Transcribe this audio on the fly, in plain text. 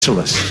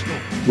Specialists.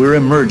 We're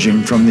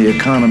emerging from the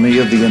economy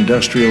of the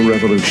Industrial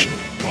Revolution,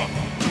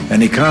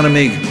 an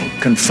economy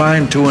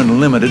confined to and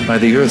limited by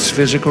the Earth's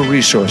physical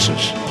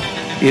resources,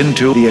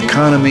 into the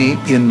economy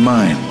in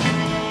mind,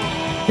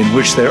 in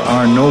which there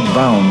are no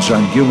bounds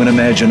on human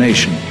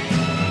imagination,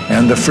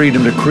 and the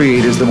freedom to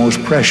create is the most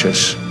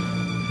precious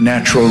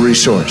natural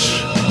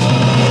resource.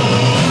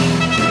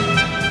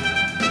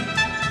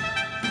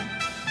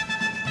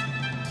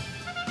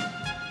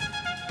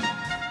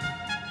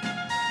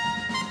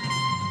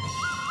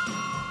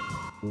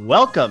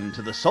 Welcome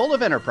to the Soul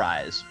of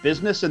Enterprise,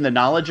 Business in the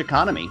Knowledge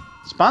Economy,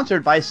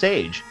 sponsored by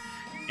SAGE,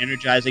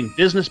 energizing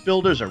business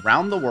builders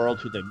around the world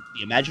through the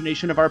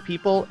imagination of our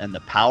people and the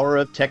power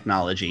of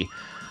technology.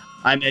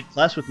 I'm Ed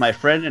Kless with my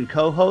friend and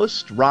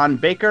co-host, Ron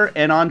Baker,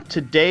 and on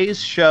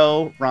today's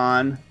show,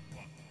 Ron,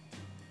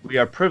 we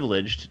are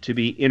privileged to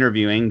be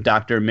interviewing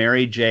Dr.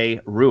 Mary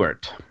J.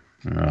 Ruwart.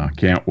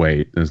 Can't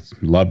wait.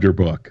 Loved your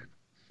book.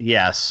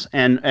 Yes,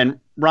 and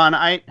Ron,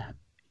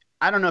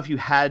 I don't know if you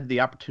had the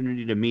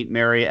opportunity to meet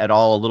Mary at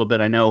all a little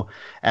bit. I know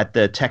at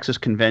the Texas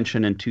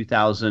convention in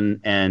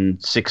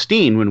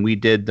 2016 when we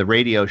did the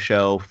radio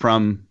show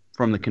from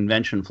the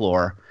convention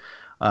floor,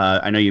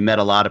 I know you met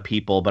a lot of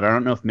people, but I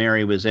don't know if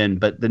Mary was in.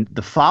 But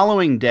the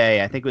following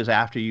day, I think it was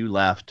after you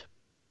left,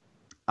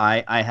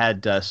 I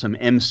had some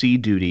MC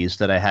duties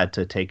that I had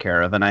to take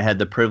care of, and I had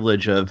the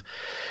privilege of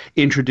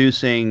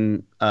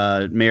introducing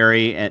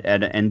Mary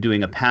and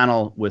doing a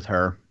panel with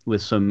her.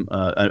 With some,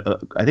 I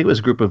think it was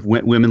a group of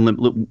women in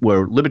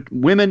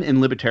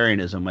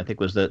libertarianism, I think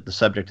was the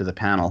subject of the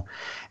panel.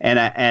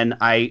 And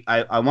I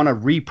want to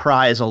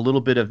reprise a little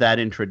bit of that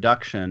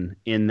introduction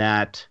in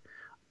that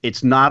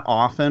it's not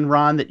often,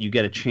 Ron, that you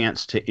get a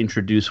chance to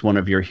introduce one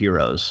of your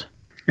heroes.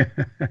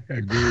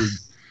 Agreed.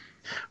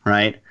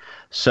 Right?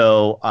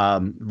 So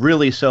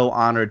really so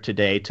honored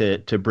today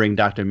to bring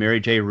Dr. Mary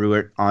J.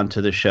 Ruwart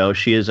onto the show.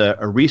 She is a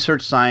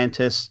research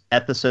scientist,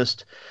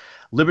 ethicist,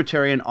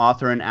 libertarian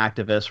author and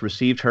activist,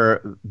 received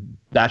her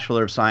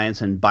Bachelor of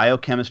Science in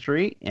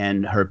Biochemistry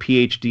and her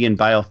PhD in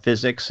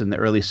Biophysics in the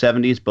early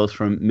 70s, both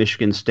from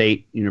Michigan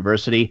State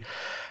University.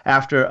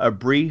 After a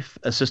brief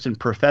assistant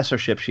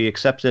professorship, she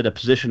accepted a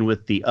position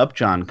with the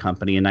Upjohn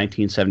Company in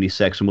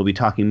 1976, and we'll be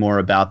talking more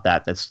about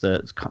that. That's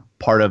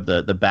part of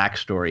the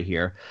backstory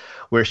here,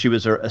 where she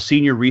was a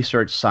senior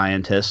research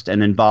scientist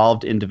and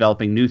involved in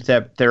developing new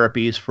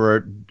therapies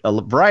for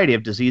a variety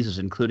of diseases,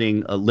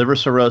 including liver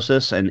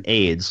cirrhosis and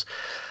AIDS.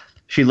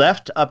 She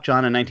left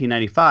Upjohn in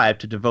 1995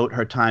 to devote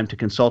her time to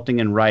consulting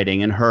and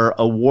writing, and her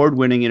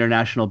award-winning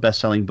international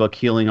best-selling book,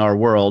 Healing Our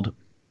World,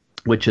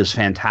 which is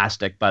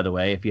fantastic, by the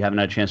way. If you haven't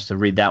had a chance to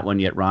read that one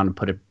yet, Ron,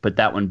 put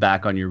that one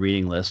back on your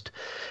reading list.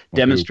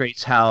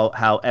 Demonstrates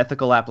how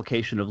ethical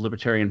application of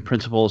libertarian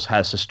principles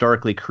has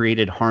historically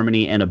created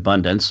harmony and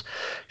abundance.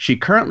 She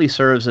currently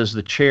serves as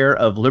the chair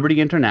of Liberty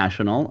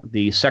International,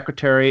 the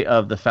secretary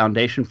of the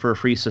Foundation for a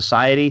Free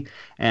Society,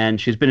 and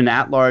she's been an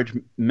at-large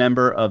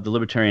member of the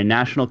Libertarian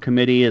National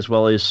Committee, as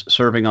well as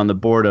serving on the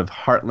board of the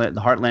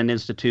Heartland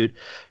Institute.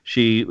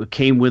 She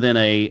came within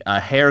a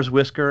hair's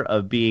whisker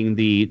of being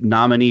the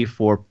nominee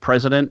for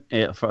president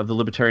of the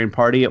Libertarian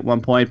Party at one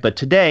point. But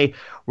today,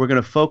 we're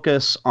going to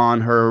focus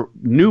on her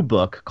new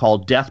book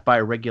called Death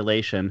by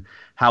Regulation,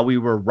 How We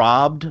Were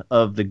Robbed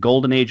of the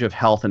Golden Age of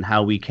Health and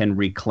How We Can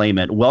Reclaim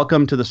It.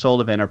 Welcome to the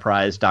Soul of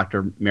Enterprise,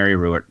 Dr. Mary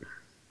Ruwart.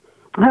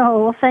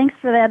 Oh, well, thanks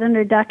for that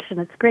introduction.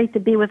 It's great to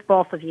be with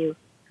both of you.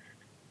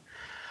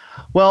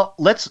 Well,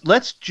 let's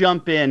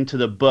jump into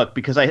the book,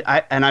 because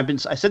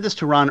I said this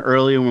to Ron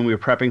earlier when we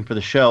were prepping for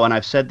the show, and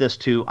I've said this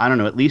to, I don't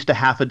know, at least a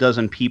half a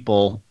dozen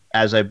people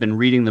as I've been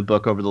reading the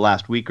book over the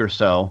last week or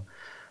so,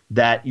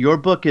 that your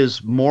book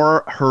is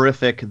more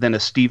horrific than a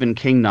Stephen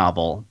King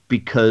novel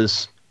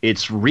because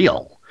it's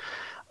real.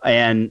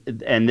 It's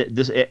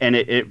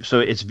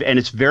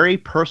very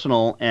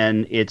personal,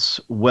 and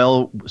it's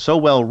so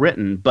well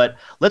written. But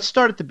let's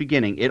start at the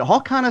beginning. It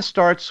all kind of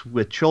starts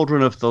with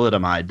children of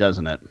thalidomide,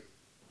 doesn't it?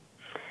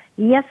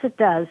 Yes, it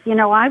does. You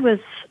know, I was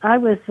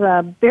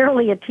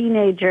barely a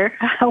teenager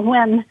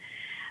when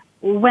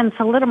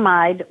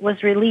thalidomide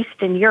was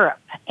released in Europe,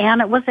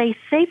 and it was a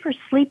safer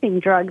sleeping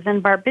drug than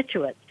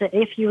barbiturates.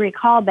 If you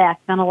recall back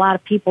then, a lot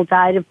of people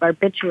died of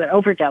barbiturate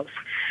overdose,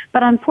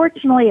 but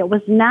unfortunately, it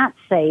was not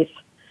safe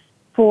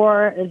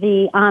for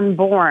the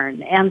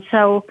unborn. And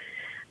so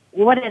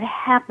what had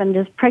happened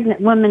is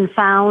pregnant women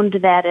found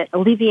that it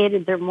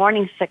alleviated their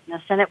morning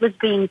sickness, and it was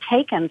being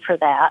taken for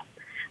that.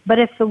 But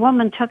if the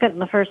woman took it in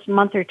the first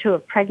month or two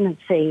of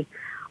pregnancy,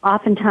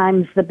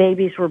 oftentimes the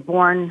babies were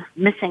born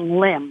missing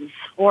limbs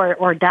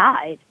or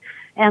died.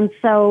 And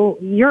so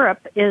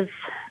Europe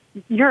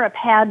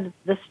had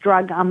this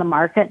drug on the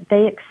market.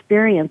 They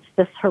experienced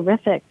this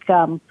horrific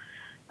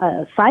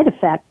side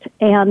effect.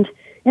 And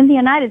in the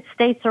United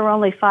States, there were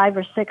only 5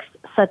 or 6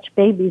 such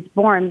babies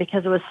born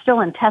because it was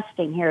still in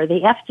testing here. The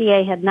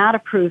FDA had not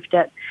approved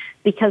it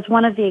because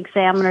one of the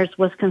examiners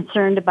was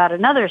concerned about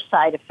another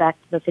side effect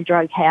that the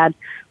drug had,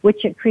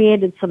 which it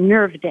created some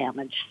nerve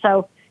damage.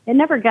 So it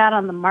never got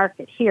on the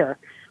market here.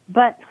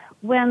 But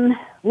when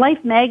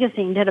Life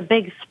magazine did a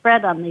big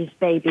spread on these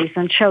babies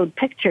and showed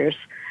pictures,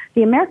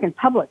 the American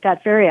public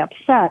got very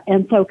upset,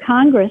 and so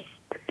Congress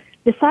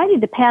decided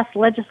to pass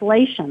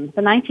legislation,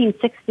 the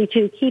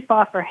 1962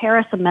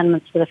 Kefauver-Harris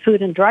Amendments to the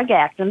Food and Drug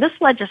Act. And this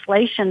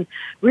legislation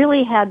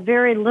really had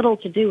very little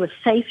to do with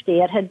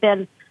safety. It had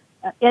been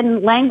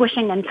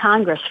languishing in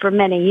Congress for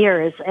many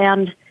years,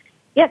 and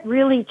it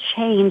really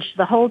changed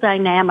the whole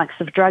dynamics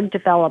of drug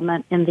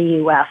development in the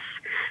U.S.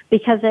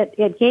 because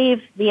it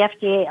gave the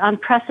FDA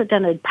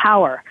unprecedented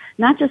power,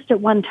 not just at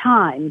one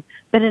time,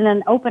 but in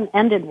an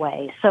open-ended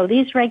way. So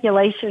these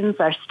regulations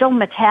are still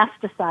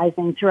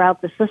metastasizing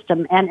throughout the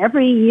system, and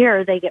every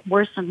year they get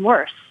worse and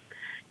worse.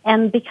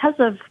 And because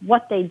of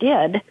what they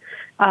did,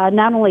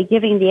 not only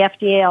giving the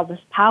FDA all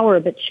this power,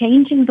 but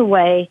changing the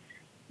way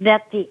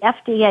that the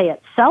FDA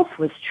itself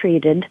was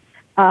treated,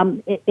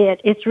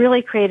 it's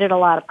really created a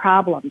lot of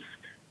problems.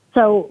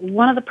 So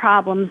one of the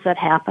problems that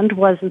happened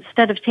was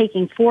instead of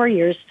taking 4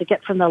 years to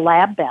get from the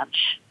lab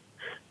bench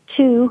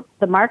to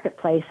the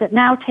marketplace, it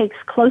now takes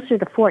closer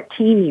to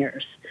 14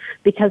 years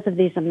because of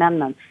these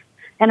amendments.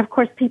 And of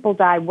course, people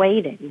die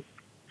waiting.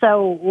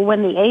 So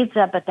when the AIDS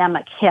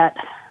epidemic hit,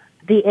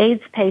 the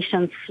AIDS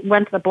patients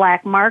went to the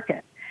black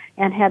market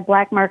and had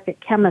black market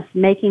chemists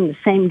making the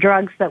same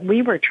drugs that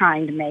we were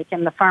trying to make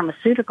in the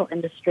pharmaceutical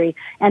industry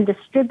and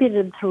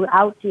distributed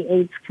throughout the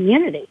AIDS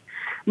community.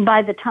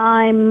 By the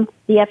time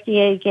the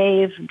FDA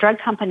gave drug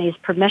companies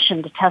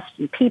permission to test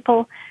in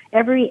people,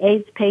 every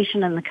AIDS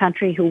patient in the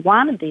country who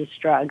wanted these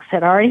drugs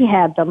had already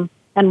had them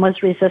and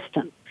was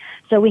resistant.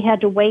 So we had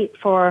to wait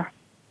for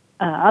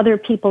other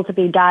people to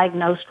be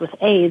diagnosed with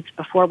AIDS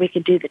before we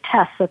could do the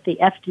tests that the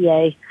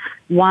FDA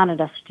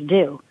wanted us to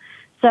do.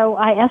 So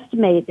I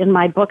estimate in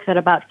my book that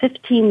about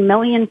 15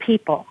 million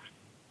people,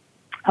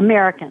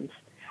 Americans,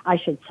 I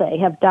should say,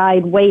 have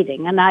died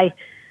waiting. And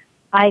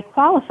I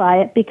qualify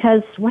it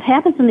because what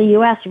happens in the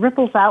U.S.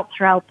 ripples out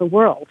throughout the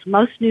world.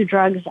 Most new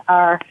drugs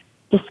are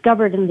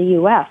discovered in the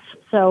U.S.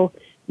 So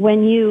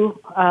when you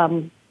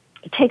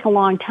take a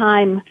long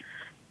time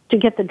to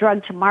get the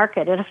drug to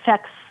market, it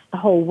affects the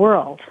whole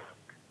world.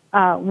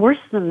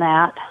 Worse than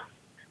that,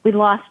 we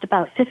lost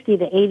about 50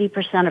 to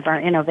 80% of our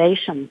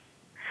innovation.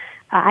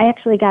 I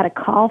actually got a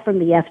call from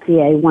the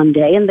FDA one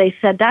day, and they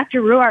said, Dr.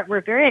 Ruwart,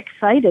 we're very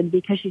excited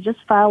because you just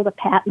filed a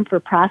patent for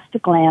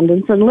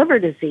prostaglandins and liver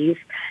disease,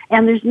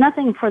 and there's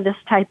nothing for this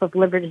type of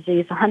liver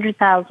disease.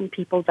 100,000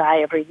 people die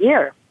every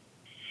year.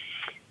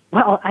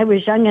 Well, I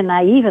was young and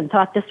naive and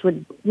thought this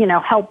would,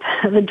 help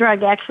the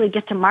drug actually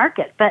get to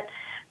market. But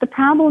the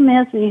problem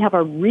is when you have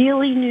a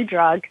really new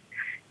drug,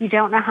 you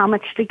don't know how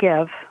much to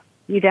give.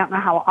 You don't know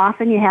how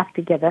often you have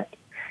to give it.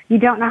 You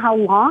don't know how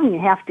long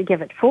you have to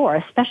give it for,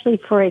 especially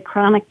for a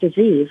chronic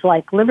disease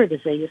like liver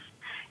disease.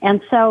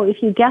 And so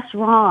if you guess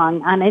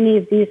wrong on any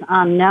of these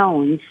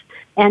unknowns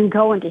and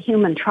go into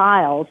human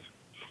trials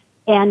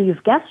and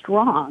you've guessed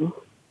wrong,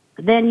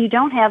 then you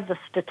don't have the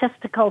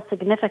statistical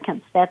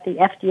significance that the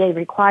FDA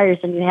requires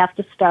and you have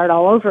to start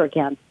all over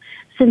again.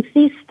 Since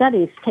these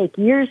studies take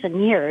years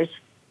and years,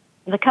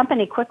 the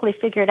company quickly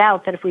figured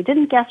out that if we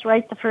didn't guess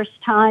right the first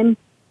time,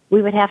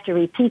 we would have to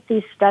repeat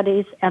these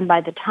studies, and by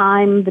the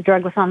time the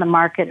drug was on the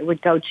market, it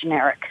would go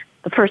generic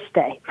the first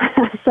day.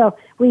 So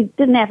we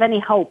didn't have any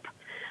hope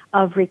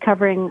of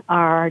recovering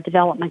our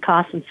development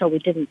costs, and so we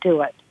didn't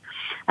do it.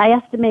 I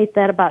estimate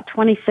that about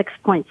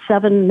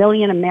 26.7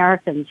 million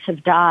Americans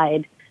have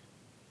died,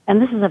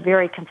 and this is a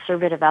very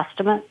conservative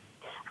estimate,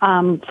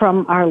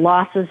 from our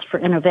losses for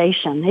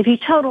innovation. If you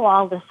total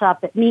all this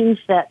up, it means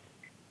that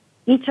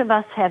each of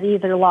us have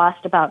either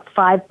lost about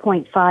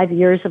 5.5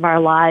 years of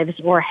our lives,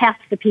 or half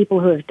the people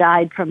who have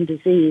died from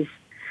disease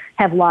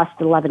have lost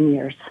 11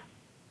 years.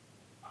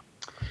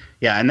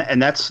 Yeah,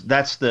 and that's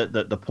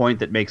the point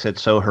that makes it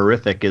so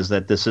horrific, is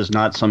that this is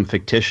not some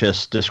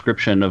fictitious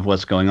description of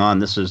what's going on.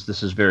 This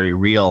is very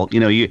real.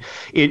 You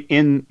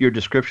in your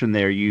description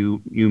there,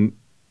 you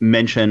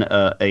mention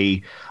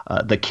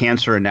the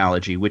cancer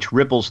analogy, which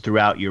ripples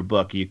throughout your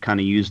book. You kind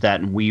of use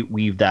that and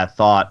weave that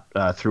thought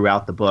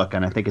throughout the book,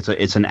 and I think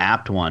it's an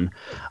apt one.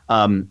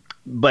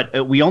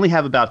 But we only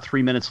have about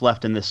 3 minutes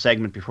left in this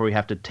segment before we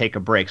have to take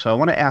a break. So I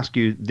want to ask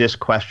you this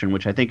question,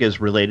 which I think is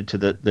related to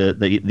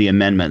the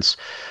amendments.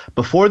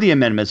 Before the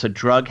amendments, a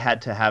drug had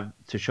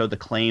to show the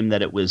claim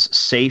that it was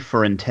safe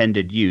for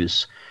intended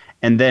use,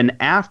 and then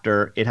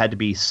after, it had to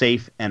be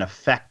safe and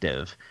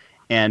effective.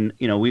 And,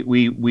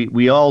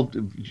 we all,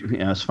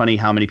 it's funny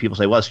how many people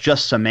say, well, it's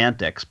just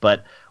semantics,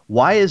 but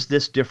why is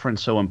this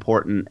difference so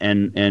important,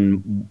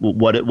 and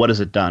what has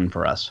it done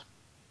for us?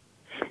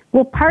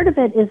 Well, part of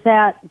it is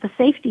that the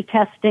safety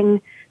testing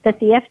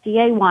that the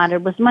FDA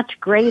wanted was much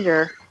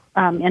greater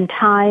in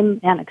time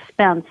and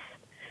expense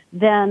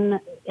than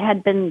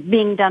had been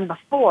being done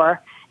before.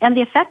 And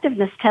the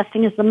effectiveness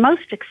testing is the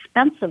most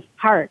expensive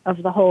part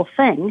of the whole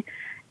thing.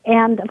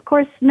 And, of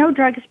course, no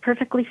drug is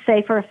perfectly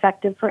safe or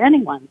effective for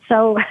anyone.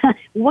 So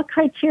what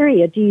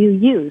criteria do you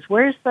use?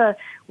 Where's the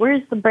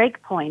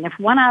break point? If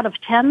 1 out of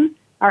 10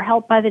 are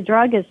helped by the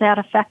drug, is that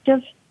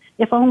effective?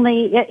 if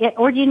only,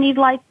 or do you need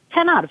like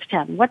 10 out of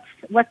 10? What's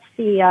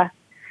the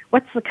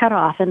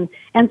cutoff? And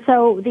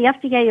so the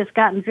FDA has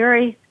gotten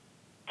very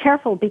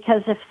careful,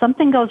 because if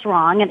something goes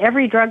wrong, and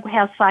every drug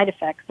has side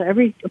effects, so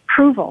every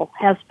approval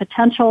has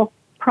potential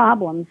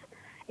problems,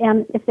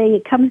 and if they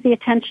come to the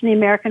attention of the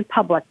American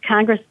public,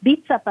 Congress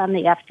beats up on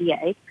the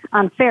FDA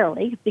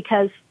unfairly,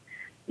 because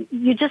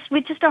we just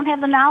don't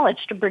have the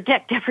knowledge to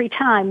predict every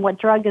time what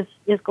drug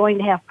is going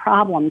to have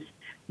problems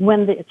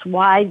when it's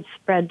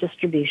widespread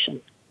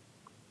distribution.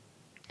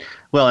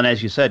 Well, and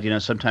as you said,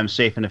 sometimes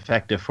safe and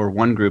effective for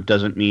one group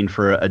doesn't mean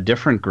for a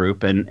different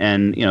group. And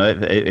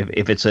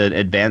if it's an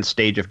advanced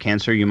stage of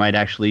cancer, you might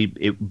actually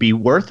be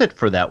worth it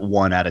for that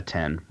 1 out of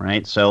 10,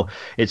 right? So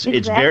it's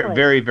very,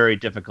 very, very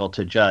difficult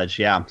to judge.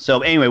 Yeah.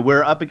 So anyway,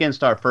 we're up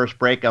against our first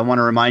break. I want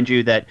to remind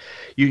you that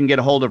you can get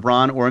a hold of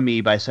Ron or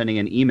me by sending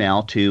an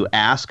email to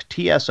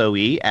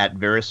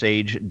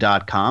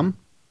asktsoe@verisage.com.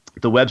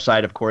 The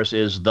website, of course,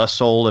 is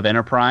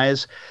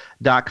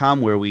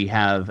thesoulofenterprise.com, where we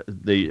have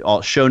the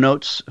show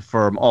notes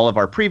from all of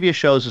our previous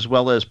shows, as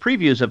well as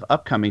previews of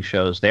upcoming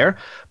shows there.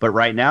 But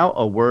right now,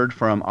 a word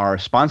from our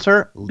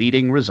sponsor,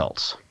 Leading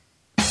Results.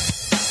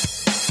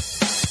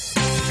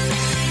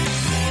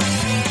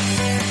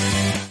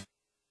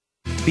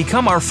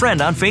 Become our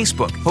friend on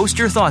Facebook. Post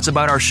your thoughts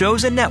about our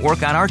shows and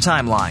network on our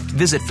timeline.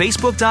 Visit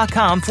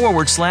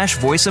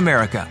facebook.com/Voice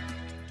America.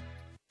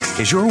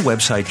 Is your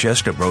website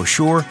just a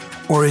brochure,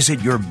 or is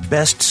it your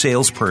best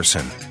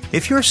salesperson?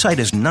 If your site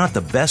is not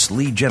the best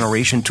lead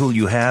generation tool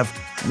you have,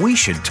 we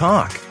should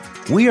talk.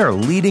 We are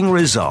Leading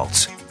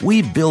Results.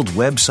 We build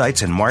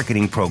websites and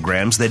marketing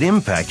programs that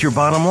impact your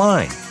bottom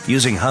line.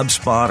 Using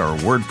HubSpot or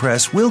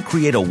WordPress, we'll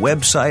create a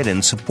website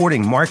and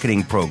supporting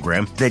marketing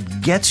program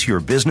that gets your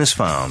business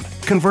found,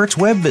 converts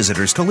web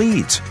visitors to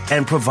leads,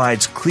 and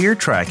provides clear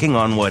tracking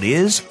on what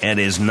is and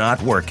is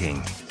not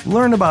working.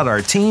 Learn about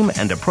our team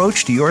and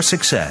approach to your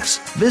success.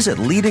 Visit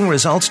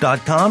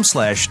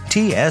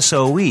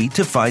leadingresults.com/TSOE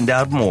to find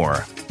out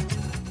more.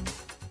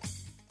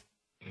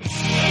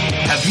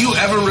 Have you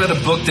ever read a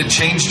book that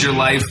changed your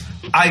life?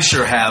 I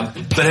sure have.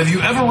 But have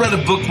you ever read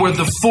a book where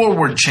the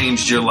foreword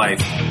changed your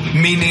life?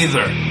 Me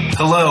neither.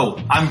 Hello,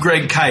 I'm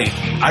Greg Kite.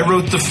 I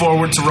wrote the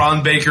foreword to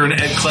Ron Baker and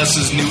Ed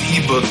Kless's new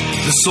ebook,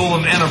 The Soul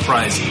of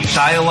Enterprise,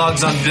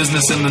 Dialogues on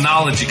Business and the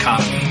Knowledge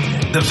Economy.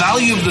 The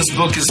value of this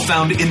book is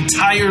found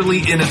entirely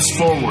in its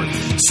foreword.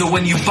 So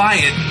when you buy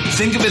it,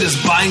 think of it as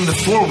buying the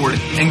foreword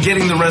and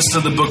getting the rest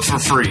of the book for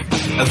free.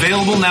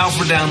 Available now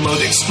for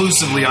download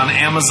exclusively on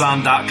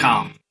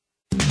Amazon.com.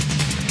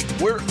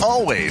 We're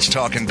always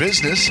talking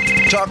business.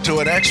 Talk to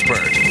an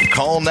expert.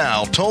 Call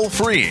now toll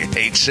free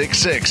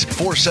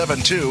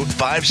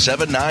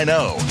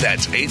 866-472-5790.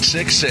 That's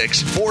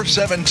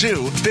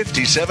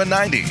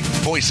 866-472-5790.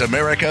 Voice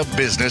America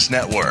Business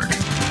Network.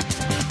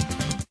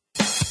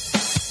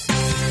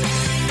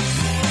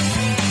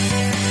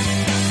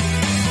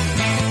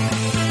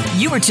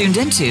 You are tuned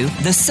into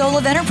The Soul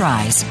of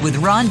Enterprise with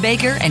Ron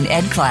Baker and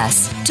Ed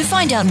Kless. To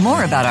find out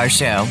more about our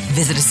show,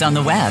 visit us on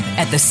the web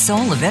at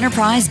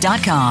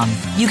thesoulofenterprise.com.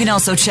 You can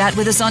also chat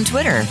with us on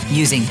Twitter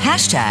using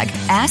hashtag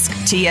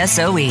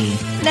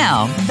AskTSOE.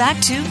 Now,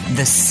 back to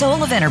The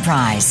Soul of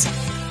Enterprise.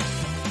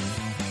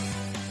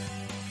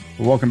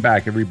 Welcome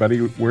back,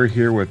 everybody. We're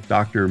here with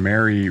Dr.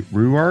 Mary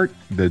Ruwart,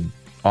 the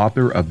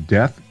author of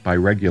Death by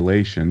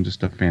Regulation.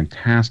 Just a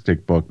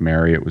fantastic book,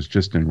 Mary. It was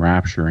just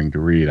enrapturing to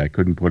read. I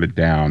couldn't put it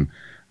down.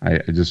 I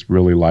just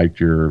really liked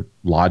your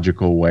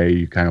logical way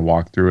you kind of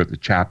walk through it. The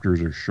chapters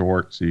are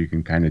short, so you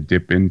can kind of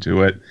dip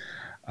into it.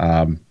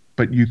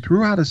 But you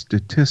threw out a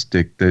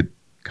statistic that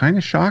kind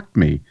of shocked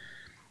me.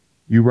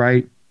 You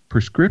write,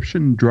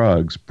 prescription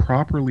drugs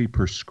properly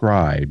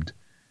prescribed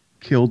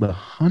killed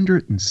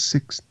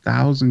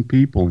 106,000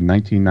 people in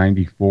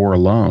 1994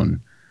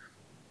 alone.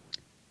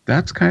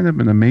 That's kind of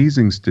an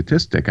amazing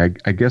statistic.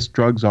 I guess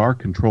drugs are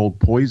controlled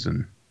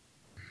poison.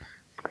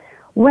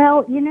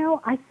 Well,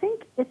 I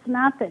think it's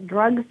not that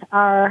drugs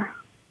are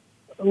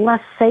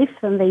less safe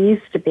than they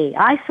used to be.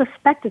 I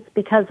suspect it's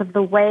because of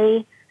the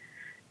way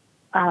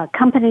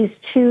companies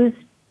choose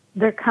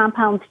their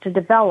compounds to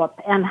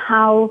develop and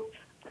how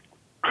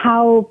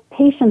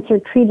patients are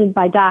treated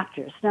by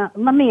doctors. Now,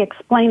 let me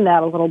explain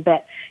that a little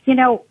bit.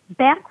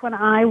 Back when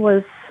I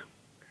was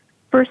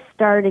first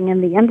starting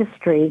in the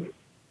industry,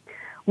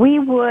 we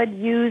would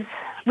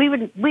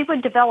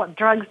develop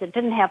drugs that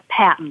didn't have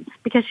patents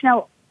because,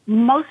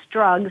 most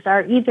drugs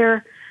are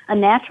either a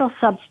natural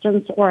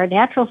substance or a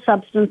natural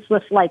substance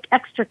with like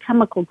extra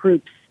chemical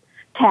groups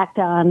tacked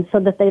on so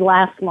that they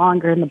last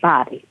longer in the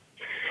body.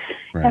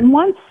 Right. And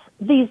once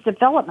these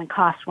development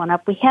costs went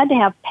up, we had to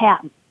have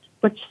patents,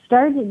 which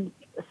started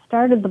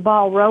the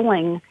ball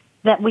rolling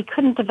that we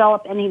couldn't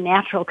develop any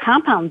natural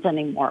compounds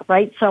anymore,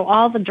 right? So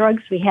all the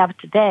drugs we have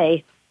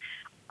today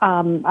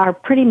are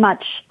pretty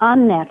much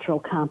unnatural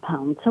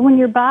compounds. So when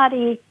your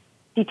body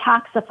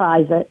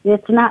detoxifies it,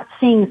 it's not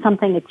seeing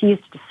something it's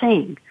used to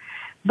seeing.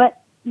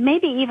 But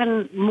maybe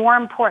even more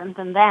important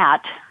than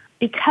that,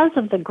 because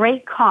of the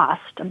great cost,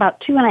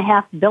 about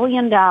 $2.5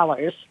 billion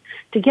to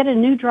get a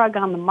new drug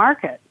on the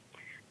market,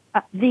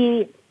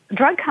 the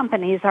drug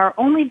companies are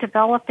only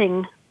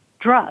developing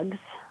drugs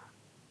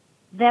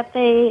that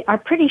they are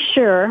pretty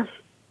sure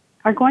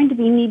are going to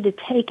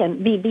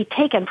be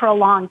taken for a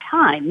long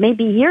time,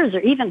 maybe years or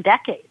even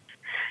decades.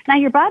 Now,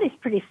 your body's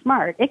pretty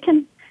smart. It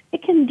can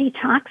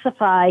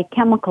detoxify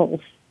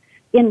chemicals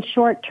in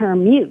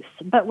short-term use,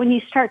 but when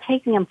you start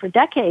taking them for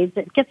decades,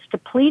 it gets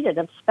depleted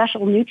of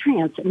special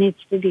nutrients. It needs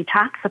to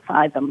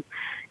detoxify them,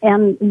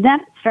 and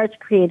that starts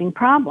creating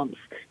problems.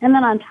 And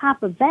then on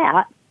top of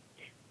that,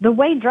 the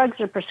way drugs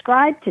are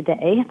prescribed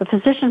today, the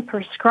physician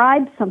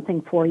prescribes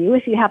something for you.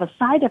 If you have a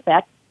side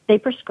effect, they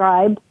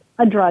prescribe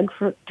a drug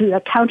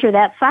to counter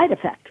that side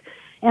effect.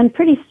 And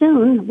pretty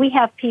soon, we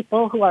have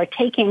people who are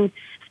taking,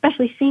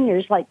 especially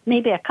seniors, like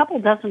maybe a couple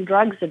dozen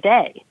drugs a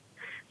day.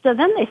 So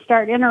then they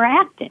start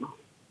interacting.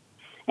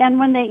 And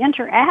when they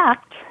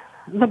interact,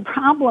 the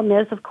problem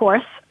is, of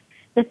course,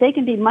 that they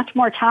can be much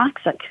more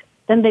toxic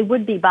than they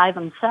would be by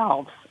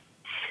themselves.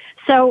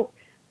 So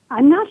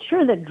I'm not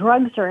sure that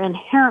drugs are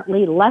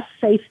inherently less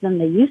safe than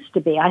they used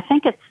to be. I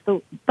think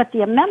but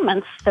the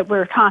amendments that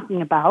we're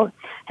talking about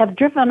have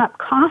driven up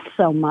costs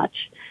so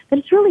much that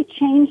it's really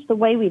changed the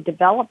way we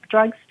develop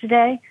drugs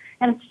today,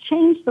 and it's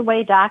changed the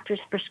way doctors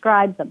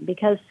prescribe them,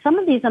 because some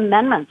of these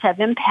amendments have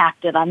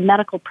impacted on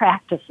medical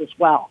practice as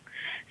well.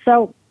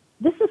 So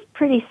this is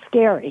pretty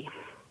scary.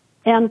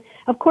 And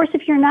of course,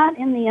 if you're not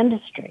in the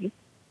industry,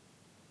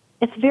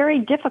 it's very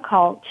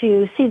difficult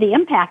to see the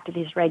impact of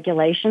these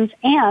regulations,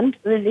 and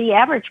the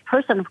average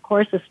person, of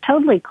course, is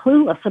totally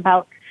clueless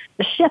about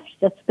the shift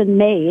that's been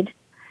made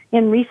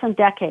in recent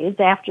decades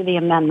after the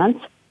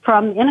amendments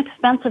from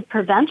inexpensive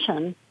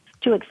prevention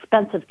to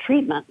expensive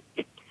treatment.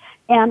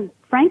 And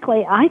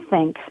frankly, I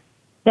think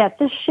that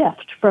this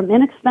shift from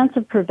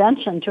inexpensive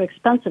prevention to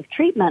expensive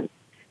treatment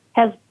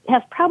has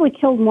probably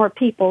killed more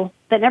people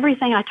than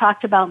everything I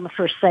talked about in the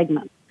first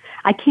segment.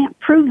 I can't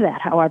prove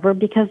that, however,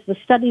 because the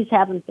studies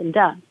haven't been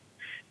done.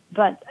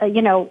 But,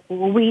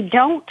 we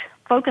don't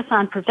focus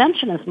on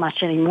prevention as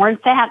much anymore. In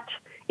fact,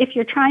 if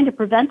you're trying to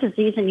prevent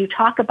disease and you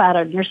talk about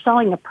it and you're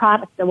selling a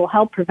product that will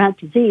help prevent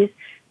disease,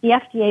 the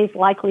FDA is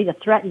likely to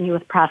threaten you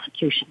with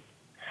prosecution.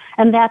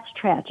 And that's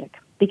tragic,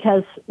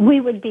 because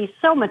we would be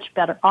so much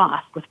better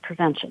off with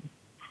prevention.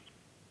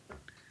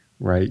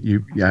 Right.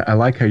 I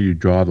like how you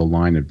draw the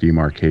line of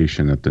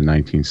demarcation at the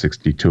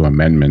 1962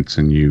 amendments,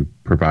 and you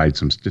provide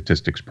some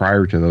statistics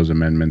prior to those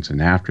amendments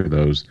and after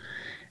those.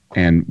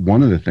 And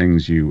one of the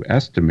things you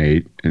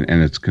estimate,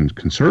 and it's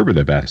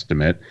conservative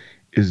estimate,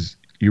 is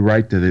you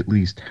write that at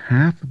least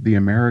half of the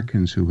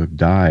Americans who have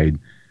died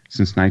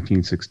since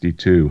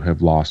 1962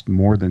 have lost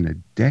more than a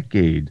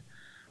decade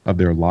of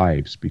their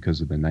lives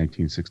because of the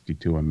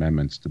 1962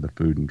 amendments to the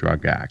Food and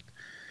Drug Act.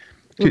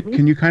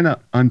 Can you kind of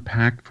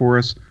unpack for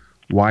us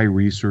why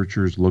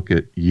researchers look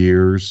at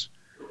years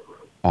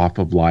off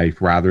of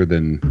life rather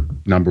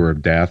than number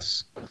of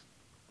deaths?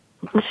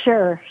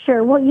 Sure.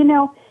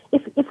 Well,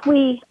 if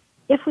we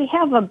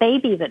have a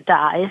baby that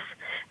dies,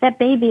 that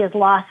baby has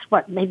lost,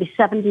 maybe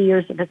 70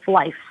 years of its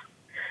life.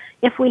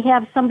 If we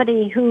have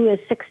somebody who is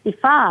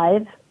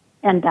 65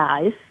 and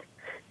dies,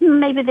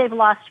 maybe they've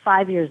lost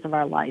 5 years of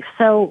our life.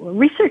 So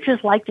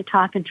researchers like to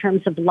talk in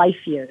terms of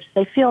life years.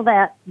 They feel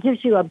that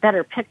gives you a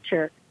better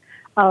picture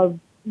of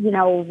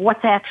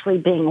what's actually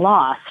being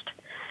lost.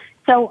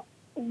 So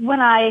when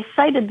I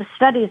cited the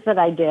studies that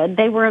I did,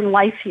 they were in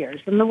life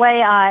years. And the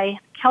way I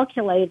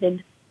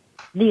calculated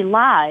the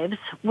lives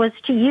was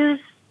to use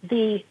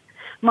the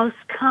most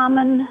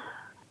common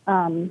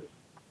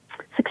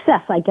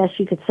success, I guess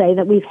you could say,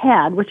 that we've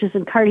had, which is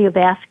in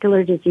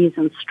cardiovascular disease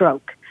and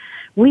stroke.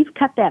 We've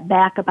cut that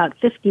back about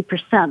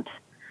 50%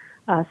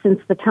 since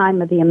the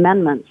time of the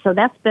amendment. So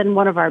that's been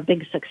one of our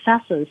big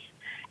successes.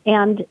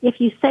 And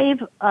if you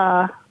save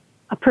a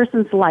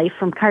person's life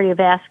from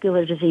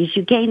cardiovascular disease,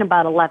 you gain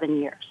about 11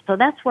 years. So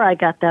that's where I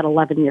got that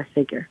 11-year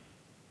figure.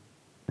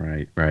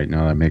 Right.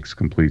 No, that makes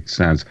complete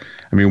sense.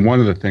 I mean, one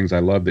of the things I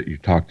love that you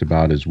talked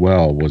about as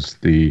well was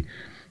the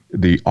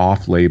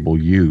off-label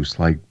use,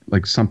 like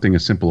something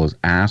as simple as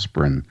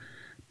aspirin,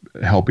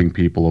 helping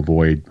people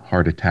avoid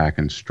heart attack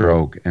and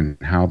stroke, and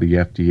how the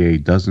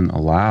FDA doesn't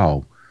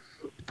allow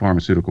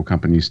pharmaceutical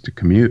companies to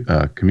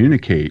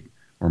communicate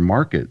or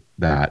market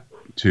that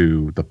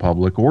to the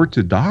public or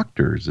to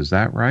doctors. Is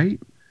that right?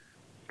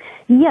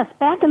 Yes.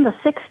 Back in the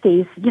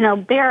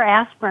 60s, Bayer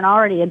Aspirin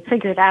already had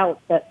figured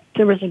out that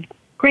there was a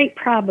great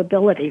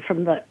probability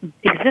from the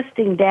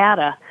existing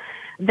data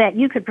that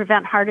you could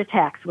prevent heart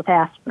attacks with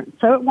aspirin.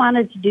 So it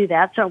wanted to do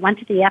that. So it went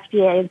to the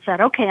FDA and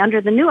said, okay,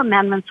 under the new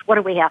amendments, what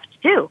do we have to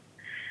do?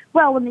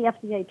 Well, when the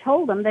FDA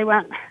told them, they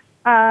went,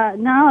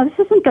 no,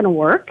 this isn't going to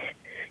work.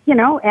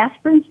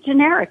 Aspirin's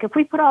generic. If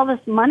we put all this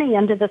money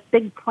into this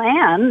big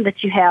plan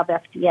that you have,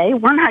 FDA,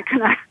 we're not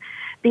going to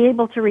be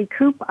able to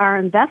recoup our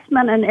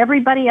investment, and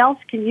everybody else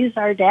can use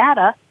our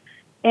data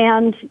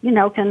and,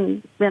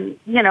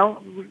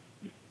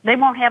 they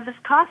won't have this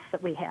cost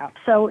that we have.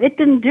 So it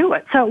didn't do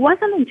it. So it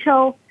wasn't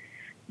until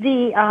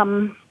the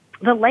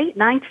late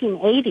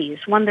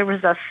 1980s when there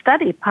was a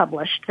study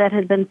published that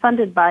had been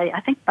funded by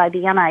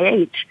the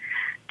NIH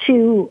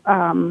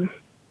to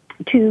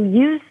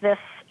use this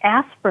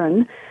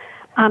aspirin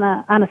on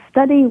a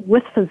study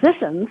with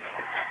physicians,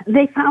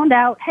 they found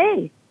out,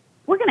 hey,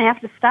 we're going to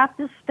have to stop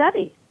this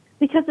study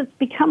because it's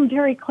become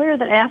very clear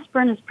that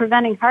aspirin is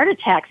preventing heart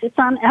attacks. It's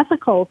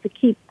unethical to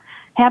keep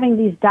having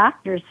these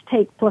doctors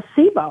take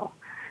placebo.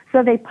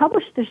 So they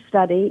published their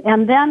study,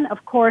 and then,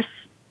 of course,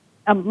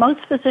 most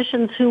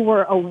physicians who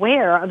were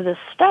aware of this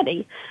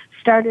study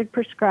started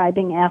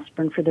prescribing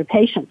aspirin for their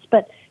patients.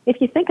 But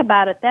if you think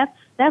about it,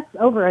 that's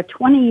over a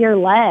 20-year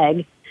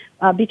lag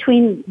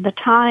between the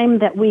time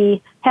that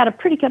we had a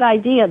pretty good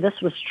idea this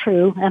was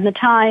true and the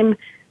time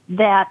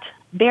that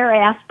Bayer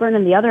Aspirin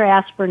and the other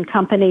aspirin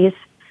companies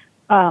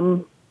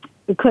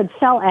could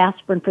sell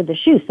aspirin for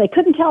this use. They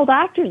couldn't tell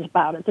doctors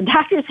about it. The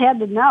doctors had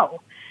to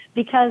know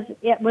because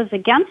it was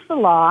against the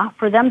law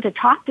for them to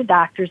talk to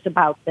doctors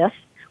about this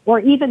or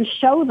even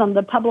show them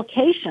the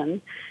publication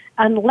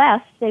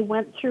unless they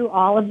went through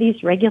all of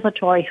these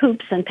regulatory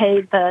hoops and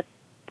paid it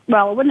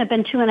wouldn't have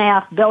been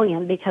 $2.5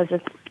 billion because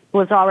it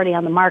was already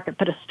on the market,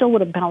 but it still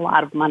would have been a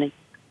lot of money.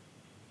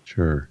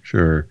 Sure.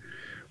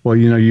 Well,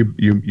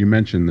 you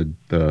mentioned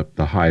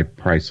the high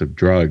price of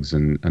drugs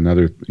and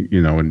another,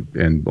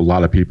 and a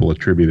lot of people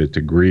attribute it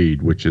to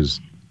greed, which is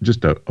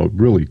just a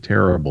really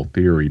terrible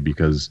theory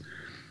because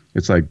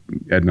it's like,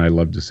 Ed and I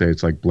love to say,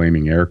 it's like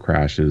blaming air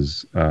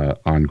crashes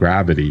on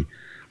gravity,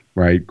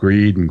 right?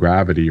 Greed and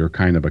gravity are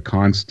kind of a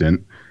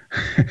constant.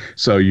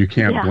 So you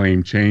can't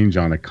blame change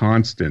on a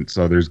constant.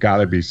 So there's got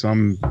to be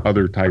some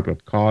other type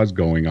of cause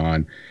going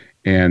on.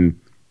 And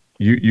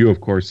you of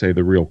course, say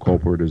the real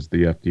culprit is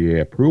the FDA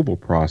approval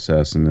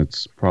process, and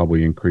it's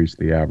probably increased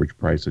the average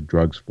price of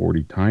drugs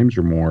 40 times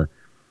or more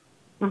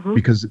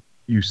because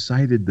you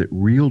cited that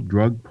real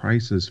drug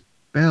prices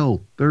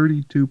fell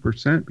 32%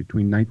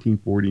 between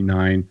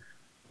 1949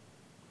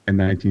 and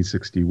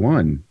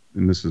 1961.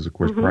 And this is, of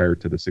course, prior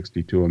to the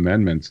 62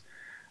 amendments.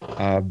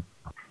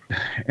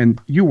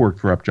 And you worked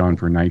for Upjohn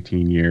for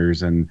 19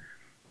 years, and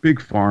Big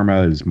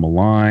Pharma is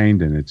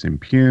maligned and it's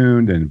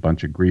impugned and a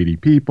bunch of greedy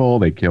people.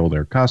 They kill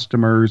their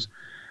customers.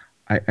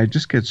 I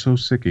just get so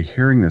sick of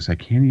hearing this. I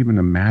can't even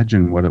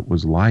imagine what it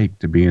was like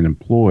to be an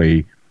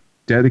employee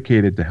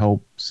dedicated to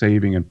help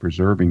saving and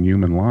preserving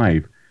human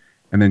life,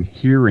 and then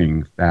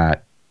hearing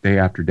that day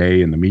after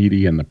day in the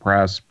media and the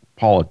press,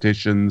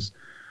 politicians.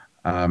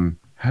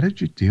 How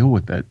did you deal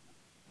with it?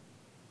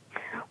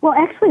 Well,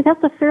 actually,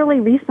 that's a fairly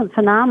recent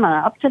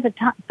phenomenon. Up to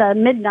the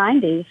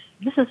mid-'90s,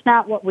 this is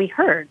not what we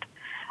heard.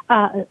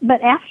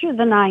 But after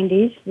the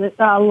 90s,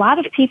 a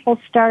lot of people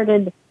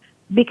started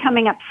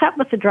becoming upset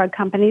with the drug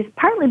companies,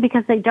 partly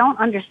because they don't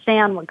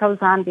understand what goes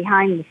on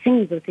behind the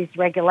scenes with these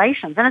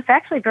regulations. And it's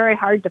actually very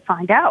hard to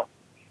find out.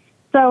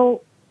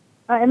 So,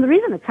 and the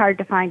reason it's hard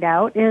to find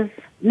out is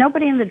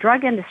nobody in the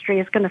drug industry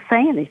is going to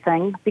say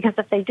anything, because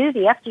if they do,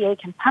 the FDA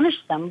can punish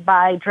them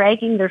by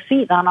dragging their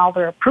feet on all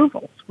their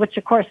approvals, which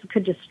of course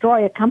could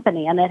destroy a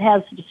company, and it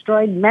has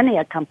destroyed many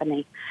a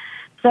company.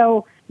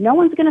 So no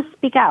one's going to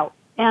speak out.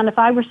 And if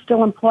I were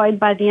still employed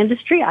by the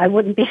industry, I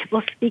wouldn't be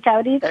able to speak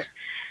out either.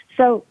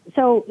 So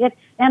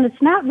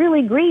it's not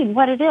really greed.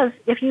 What it is,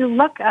 if you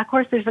look, of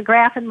course, there's a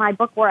graph in my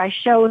book where I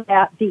show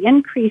that the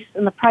increase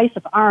in the price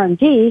of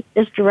R&D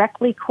is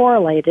directly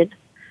correlated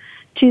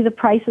to the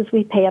prices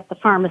we pay at the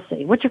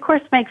pharmacy, which of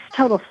course makes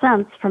total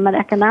sense from an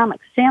economic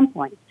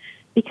standpoint.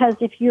 Because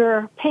if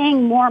you're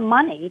paying more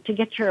money to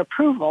get your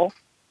approval,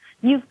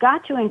 you've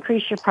got to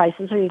increase your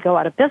prices or you go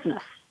out of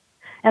business.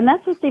 And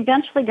that's what's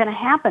eventually going to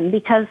happen,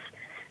 because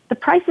the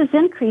prices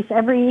increase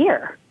every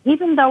year.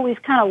 Even though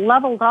we've kind of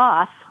leveled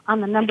off on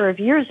the number of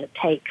years it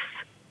takes,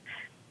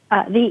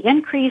 the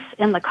increase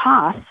in the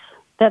costs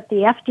that the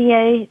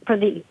FDA, for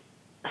the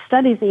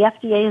studies the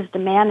FDA is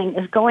demanding,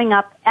 is going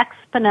up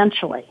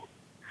exponentially,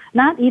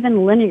 not even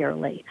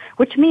linearly,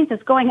 which means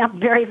it's going up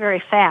very,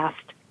 very fast.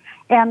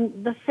 And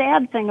the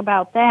sad thing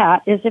about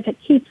that is if it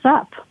keeps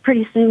up,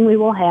 pretty soon we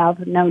will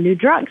have no new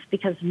drugs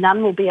because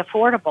none will be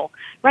affordable.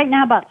 Right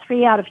now, about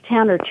 3 out of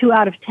 10 or 2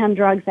 out of 10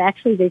 drugs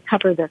actually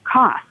recover their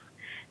costs.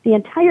 The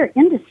entire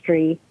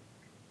industry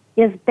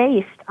is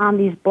based on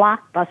these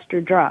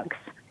blockbuster drugs,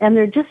 and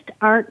there just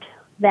aren't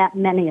that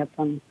many of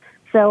them.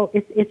 So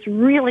it's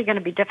really going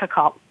to be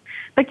difficult.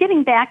 But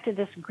getting back to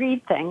this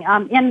greed thing,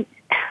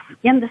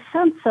 in the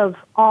sense of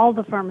all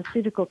the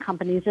pharmaceutical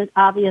companies, it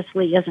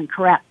obviously isn't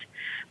correct.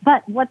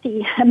 But what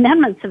the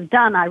amendments have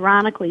done,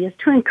 ironically, is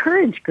to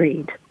encourage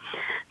greed.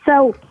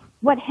 So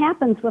what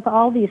happens with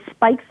all these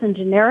spikes in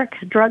generic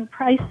drug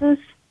prices,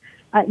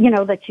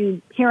 that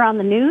you hear on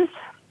the news,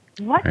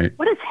 what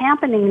is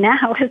happening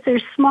now is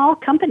there's small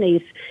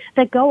companies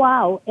that go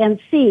out and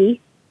see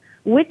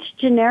which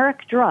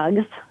generic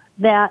drugs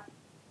that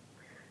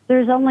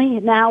there's only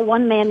now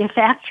one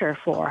manufacturer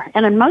for.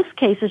 And in most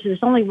cases,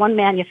 there's only one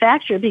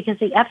manufacturer because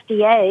the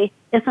FDA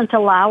isn't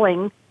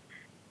allowing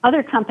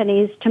other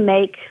companies to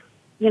make,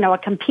 a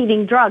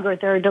competing drug, or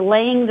they're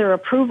delaying their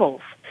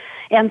approvals.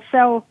 And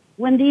so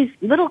when these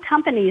little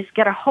companies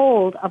get a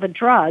hold of a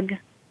drug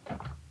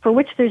for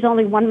which there's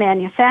only one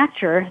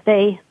manufacturer,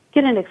 they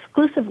get an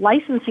exclusive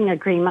licensing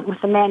agreement with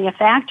the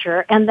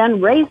manufacturer and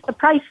then raise the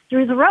price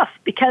through the roof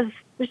because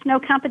there's no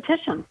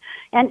competition.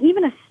 And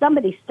even if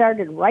somebody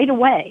started right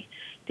away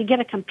to get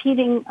a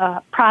competing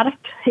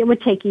product, it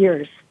would take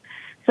years.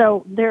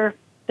 So they're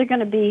going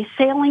to be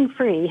sailing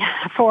free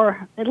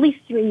for at least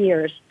 3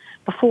 years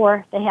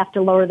before they have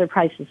to lower their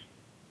prices.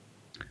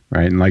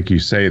 Right, and like you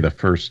say, the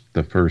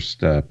first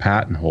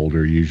patent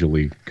holder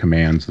usually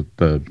commands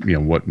the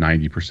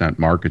 90%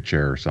 market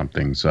share or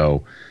something.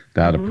 So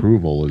that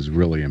approval is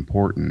really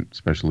important,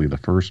 especially the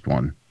first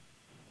one.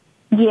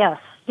 Yes,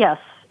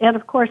 and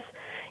of course,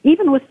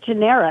 even with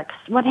generics,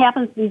 what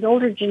happens to these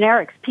older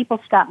generics? People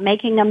stop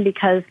making them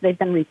because they've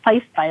been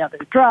replaced by other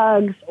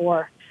drugs,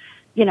 or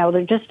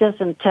there just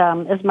isn't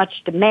as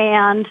much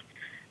demand.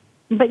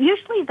 But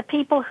usually, the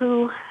people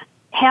who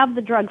have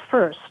the drug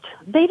first,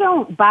 they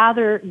don't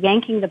bother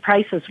yanking the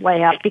prices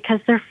way up because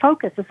their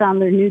focus is on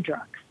their new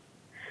drugs.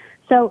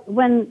 So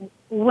when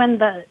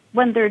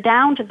they're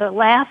down to the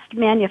last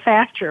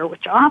manufacturer,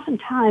 which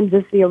oftentimes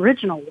is the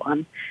original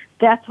one,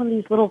 that's when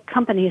these little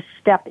companies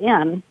step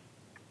in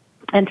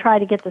and try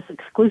to get this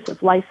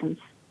exclusive license.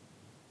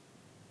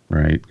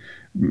 Right.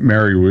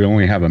 Mary, we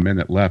only have a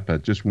minute left,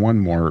 but just one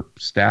more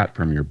stat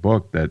from your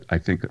book that I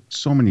think that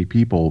so many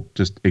people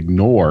just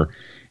ignore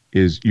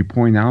is you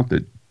point out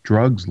that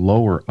drugs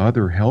lower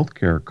other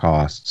healthcare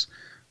costs.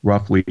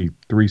 Roughly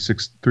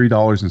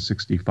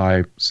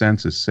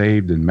 $3.65 is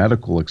saved in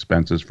medical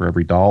expenses for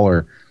every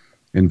dollar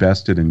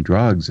invested in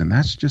drugs, and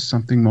that's just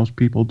something most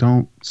people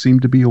don't seem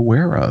to be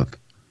aware of.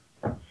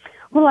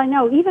 Well, I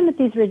know, even at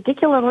these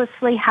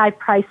ridiculously high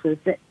prices,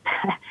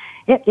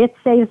 it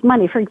saves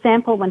money. For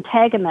example, when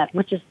Tagamet,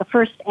 which is the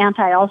first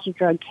anti-ulcer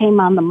drug, came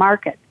on the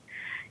market,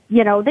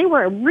 they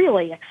were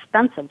really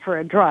expensive for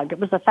a drug. It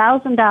was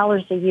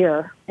 $1,000 a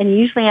year, and you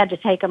usually had to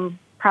take them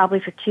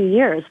probably for 2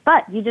 years.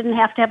 But you didn't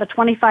have to have a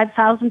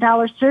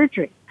 $25,000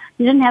 surgery.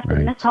 You didn't have to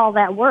miss all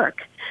that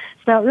work.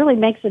 So it really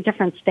makes a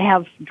difference to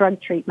have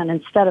drug treatment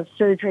instead of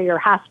surgery or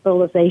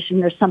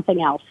hospitalization or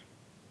something else.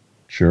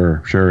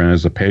 Sure. And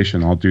as a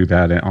patient, I'll do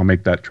that. I'll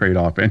make that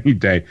trade-off any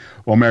day.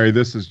 Well, Mary,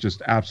 this is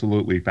just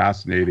absolutely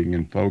fascinating.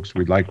 And folks,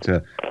 we'd like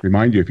to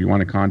remind you, if you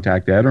want to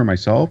contact Ed or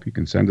myself, you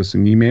can send us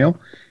an email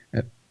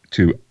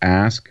to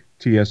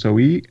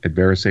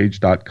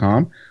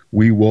asktsoe@verisage.com.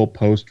 We will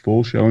post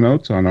full show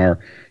notes on our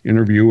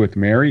interview with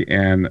Mary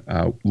and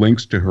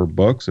links to her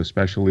books,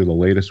 especially the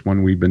latest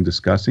one we've been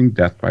discussing,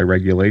 Death by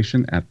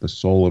Regulation, at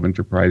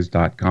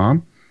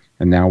thesoulofenterprise.com.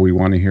 And now we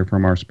want to hear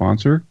from our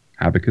sponsor,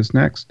 Abacus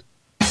Next.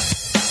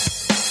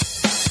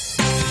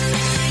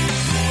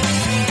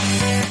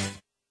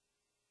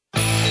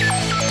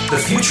 The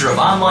future of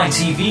online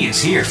TV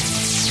is here.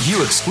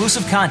 View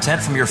exclusive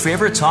content from your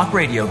favorite talk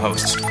radio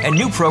hosts and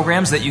new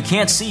programs that you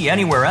can't see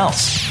anywhere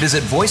else.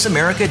 Visit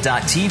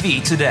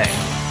voiceamerica.tv today.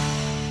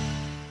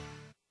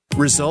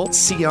 Results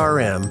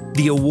CRM,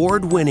 the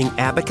award-winning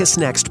Abacus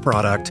Next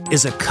product,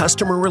 is a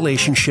customer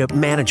relationship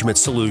management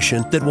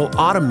solution that will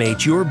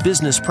automate your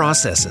business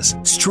processes,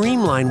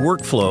 streamline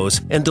workflows,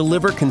 and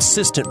deliver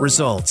consistent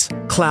results.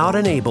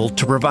 Cloud-enabled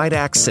to provide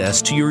access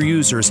to your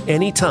users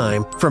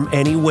anytime, from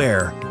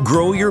anywhere.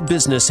 Grow your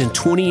business in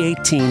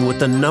 2018 with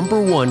the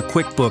 #1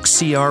 QuickBooks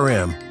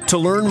CRM. To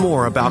learn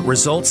more about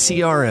Results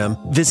CRM,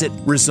 visit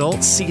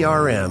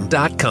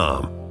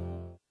resultscrm.com.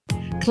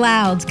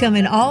 Clouds come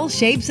in all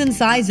shapes and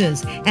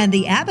sizes, and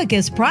the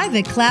Abacus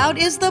Private Cloud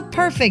is the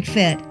perfect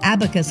fit.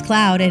 Abacus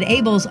Cloud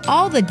enables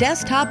all the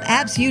desktop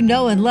apps you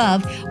know and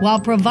love while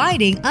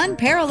providing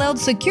unparalleled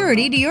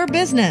security to your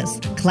business.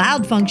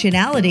 Cloud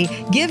functionality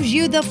gives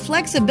you the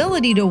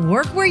flexibility to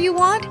work where you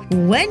want,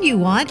 when you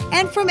want,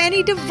 and from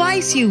any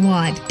device you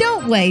want.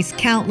 Don't waste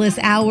countless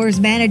hours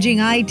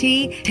managing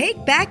IT.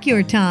 Take back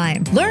your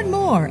time. Learn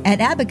more at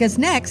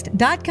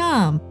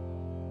abacusnext.com.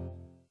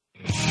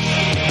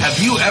 Have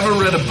you ever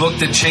read a book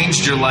that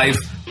changed your life?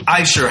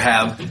 I sure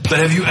have. But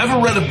have you ever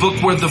read a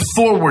book where the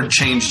foreword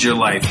changed your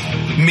life?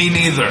 Me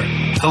neither.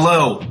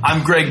 Hello,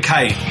 I'm Greg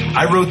Kite.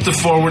 I wrote the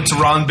foreword to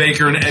Ron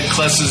Baker and Ed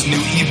Kless's new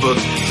ebook,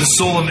 The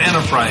Soul of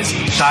Enterprise,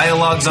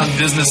 Dialogues on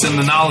Business and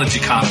the Knowledge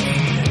Economy.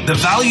 The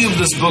value of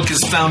this book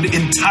is found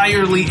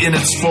entirely in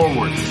its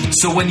foreword.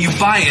 So when you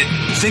buy it,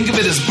 think of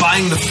it as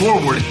buying the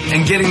foreword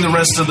and getting the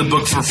rest of the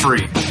book for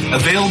free.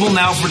 Available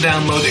now for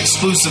download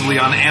exclusively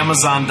on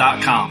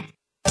Amazon.com.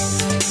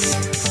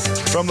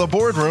 From the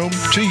boardroom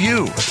to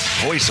you,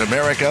 Voice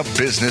America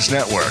Business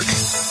Network.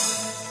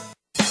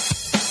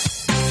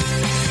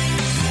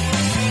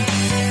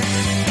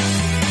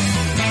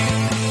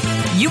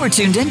 You are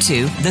tuned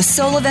into The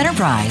Soul of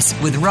Enterprise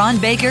with Ron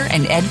Baker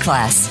and Ed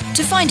Kless.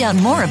 To find out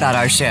more about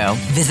our show,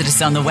 visit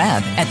us on the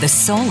web at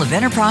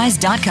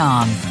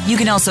thesoulofenterprise.com. You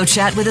can also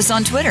chat with us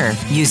on Twitter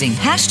using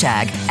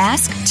hashtag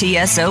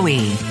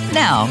AskTSOE.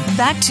 Now,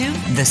 back to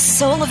The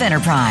Soul of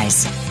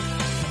Enterprise.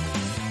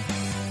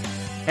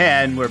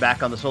 And we're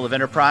back on The Soul of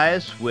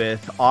Enterprise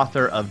with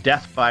author of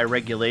Death by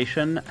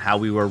Regulation, How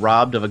We Were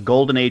Robbed of a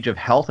Golden Age of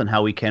Health and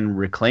How We Can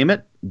Reclaim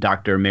It,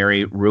 Dr.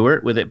 Mary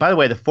Ruwart with it. By the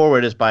way, the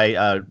foreword is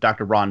by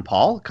Dr. Ron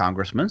Paul,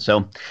 congressman.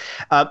 So,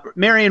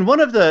 Mary, and one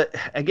of the,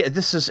 again,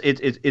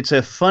 it's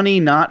a funny,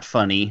 not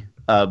funny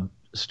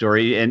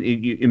story, and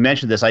you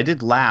mentioned this. I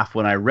did laugh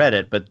when I read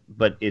it,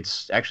 but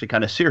it's actually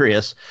kind of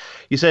serious.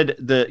 You said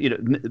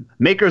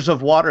makers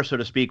of water, so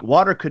to speak,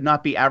 water could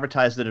not be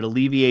advertised that it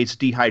alleviates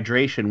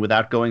dehydration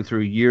without going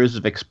through years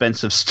of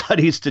expensive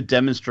studies to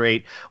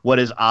demonstrate what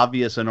is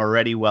obvious and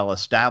already well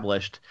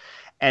established.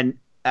 And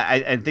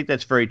I think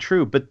that's very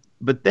true. But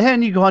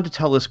then you go on to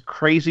tell this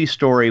crazy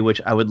story,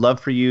 which I would love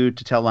for you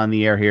to tell on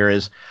the air here,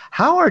 is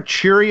how are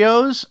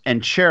Cheerios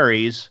and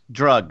cherries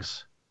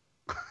drugs?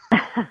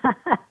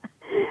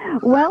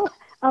 Well,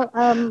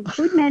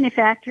 food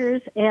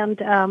manufacturers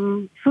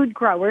and food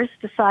growers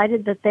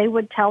decided that they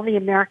would tell the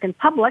American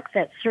public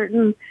that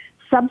certain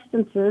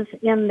substances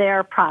in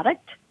their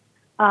product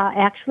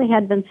actually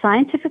had been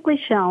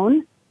scientifically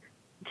shown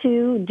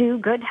to do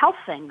good health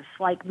things,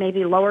 like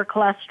maybe lower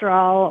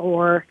cholesterol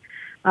or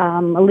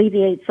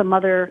alleviate some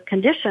other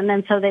condition.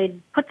 And so they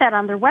put that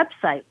on their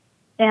website.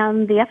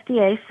 And the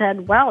FDA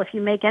said, well, if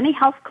you make any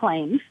health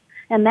claims,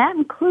 and that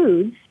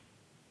includes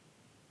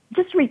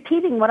just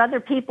repeating what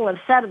other people have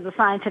said in the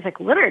scientific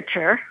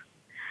literature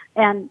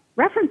and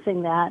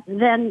referencing that,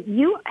 then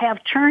you have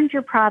turned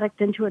your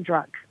product into a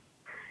drug.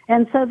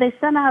 And so they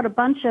sent out a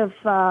bunch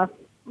of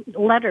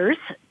letters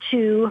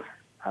to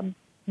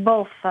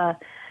both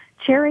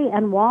cherry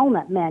and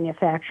walnut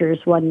manufacturers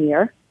one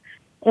year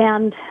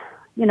and,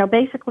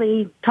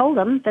 basically told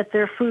them that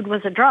their food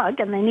was a drug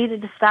and they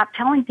needed to stop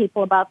telling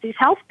people about these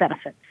health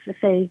benefits if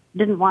they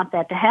didn't want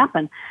that to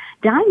happen.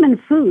 Diamond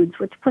Foods,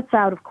 which puts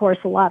out, of course,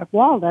 a lot of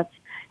walnuts,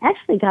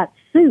 actually got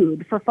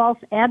sued for false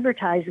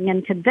advertising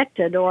and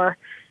convicted, or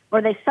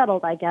they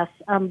settled, I guess.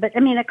 But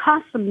it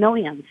cost them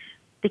millions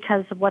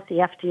because of what the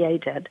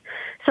FDA did.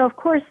 So, of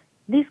course,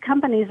 these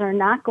companies are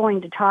not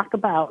going to talk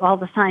about all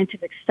the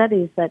scientific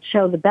studies that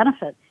show the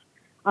benefits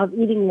of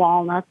eating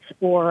walnuts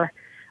or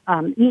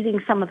eating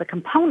some of the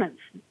components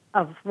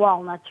of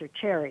walnuts or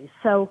cherries.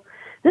 So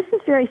this is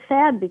very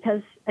sad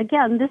because,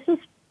 again, this is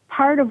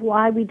part of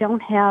why we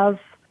don't have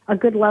a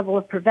good level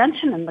of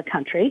prevention in the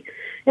country,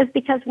 is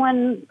because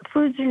when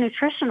foods are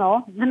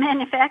nutritional, the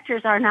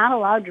manufacturers are not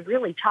allowed to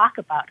really talk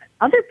about it.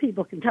 Other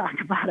people can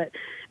talk about it,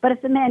 but if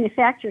the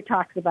manufacturer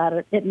talks about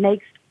it, it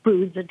makes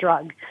foods a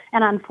drug.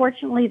 And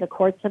unfortunately, the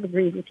courts have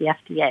agreed with the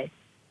FDA.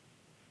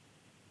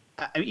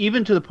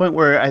 Even to the point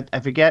where I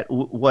forget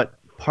what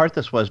part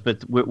this was,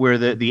 but where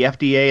the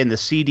FDA and the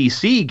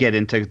CDC get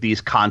into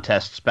these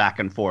contests back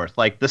and forth.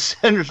 Like the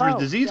Centers for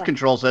Disease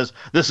Control says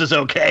this is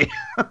okay.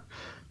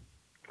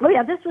 Oh,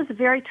 yeah, this was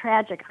very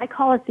tragic. I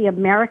call it the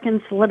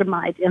American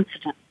thalidomide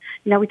incident.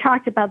 We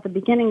talked about the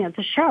beginning of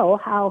the show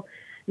how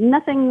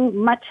nothing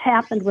much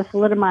happened with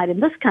thalidomide in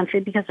this country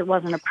because it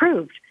wasn't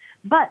approved.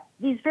 But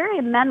these very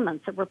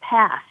amendments that were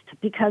passed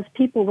because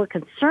people were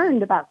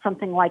concerned about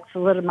something like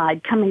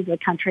thalidomide coming to the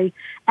country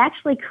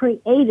actually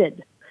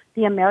created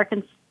the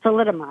American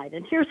thalidomide.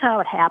 And here's how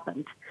it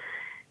happened.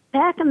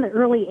 Back in the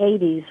early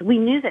 80s, we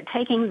knew that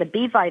taking the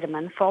B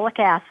vitamin, folic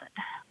acid,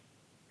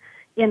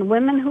 in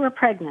women who are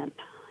pregnant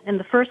in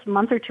the first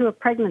month or two of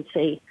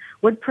pregnancy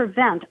would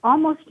prevent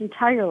almost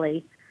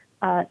entirely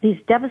these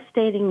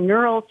devastating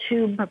neural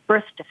tube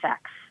birth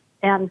defects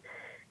and,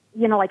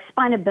 like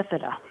spina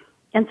bifida.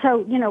 And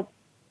so,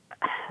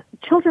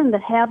 children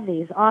that have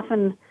these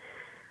often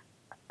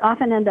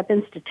end up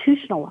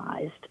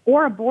institutionalized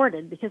or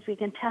aborted because we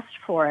can test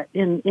for it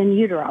in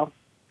utero.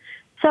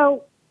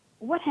 So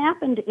what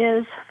happened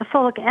is the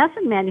folic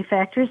acid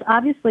manufacturers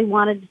obviously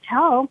wanted to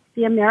tell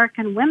the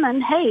American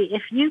women, hey,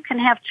 if you can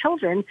have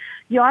children,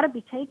 you ought to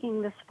be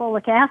taking this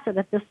folic acid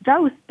at this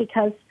dose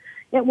because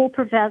it will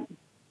prevent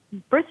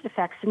birth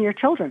defects in your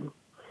children.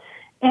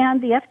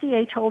 And the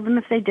FDA told them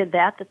if they did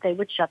that they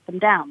would shut them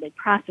down. They'd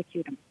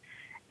prosecute them.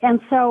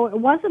 And so it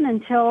wasn't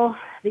until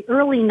the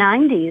early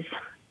 90s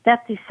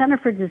that the Center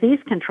for Disease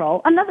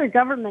Control, another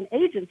government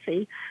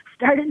agency,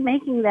 started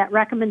making that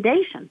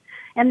recommendation.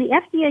 And the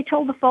FDA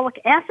told the folic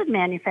acid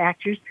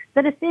manufacturers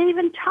that if they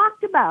even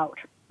talked about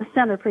the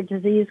Center for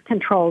Disease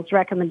Control's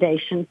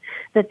recommendation,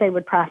 that they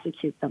would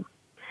prosecute them.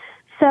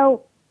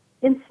 So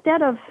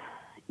instead of,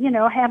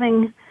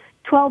 having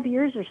 12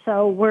 years or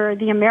so where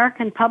the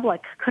American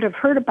public could have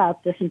heard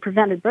about this and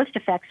prevented birth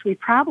defects, we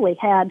probably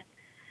had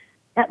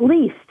at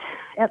least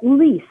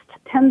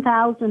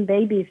 10,000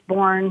 babies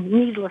born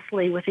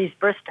needlessly with these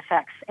birth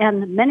defects,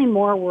 and many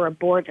more were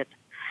aborted.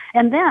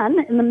 And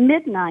then in the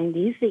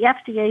mid-90s, the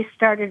FDA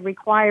started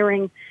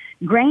requiring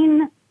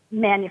grain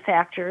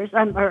manufacturers,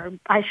 or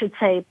I should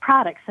say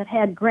products that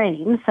had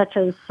grain, such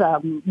as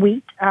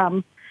wheat,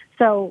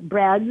 so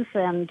breads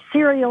and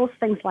cereals,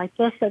 things like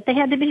this, that they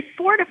had to be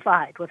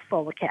fortified with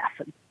folic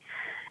acid.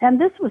 And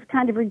this was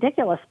kind of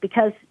ridiculous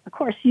because, of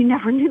course, you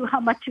never knew how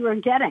much you were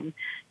getting.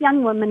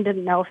 Young women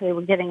didn't know if they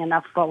were getting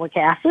enough folic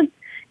acid.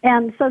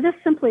 And so this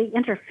simply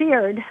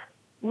interfered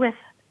with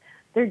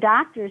their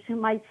doctors who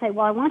might say,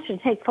 well, I want you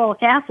to take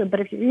folic acid, but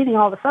if you're eating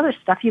all this other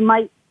stuff, you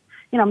might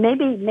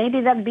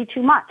maybe that'd be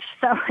too much.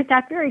 So it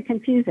got very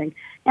confusing.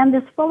 And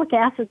this folic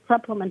acid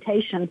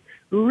supplementation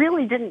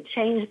really didn't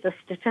change the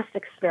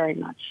statistics very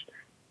much,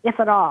 if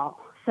at all.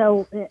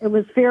 So it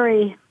was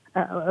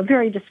a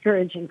very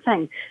discouraging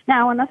thing.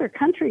 Now, in other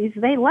countries,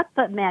 they let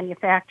the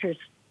manufacturers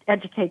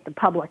educate the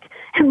public.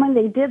 And when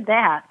they did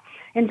that,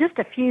 in just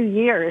a few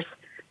years,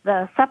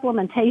 the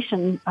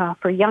supplementation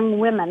for young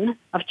women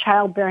of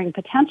childbearing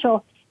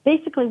potential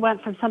basically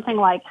went from something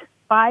like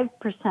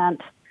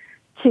 5%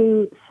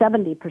 to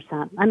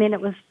 70%. I mean,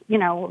 it was,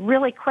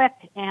 really quick.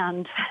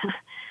 And,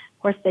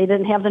 of course, they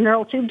didn't have the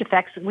neural tube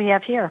defects that we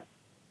have here.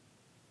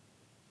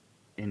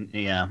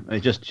 Yeah,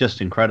 it's just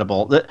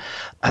incredible. The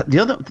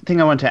other thing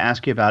I want to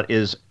ask you about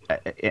is,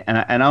 and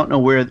I don't know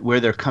where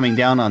they're coming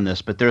down on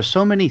this, but there's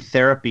so many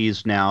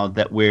therapies now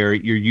that where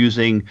you're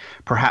using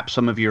perhaps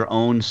some of your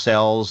own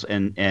cells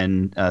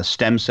and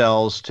stem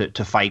cells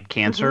to fight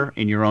cancer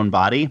in your own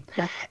body.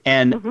 Yes.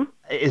 And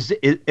is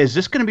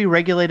this going to be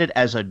regulated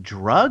as a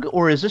drug,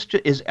 or is this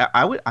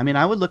I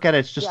would look at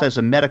it just as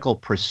a medical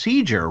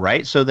procedure,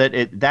 right? So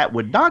that that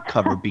would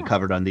not be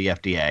covered on the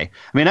FDA. I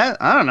mean,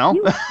 I don't know.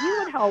 You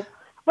would hope.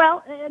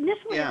 Well,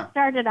 initially it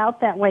started out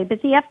that way,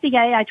 but the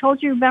FDA, I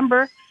told you,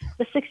 remember,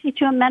 the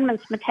 62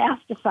 amendments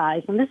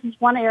metastasize, and this is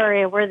one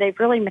area where they've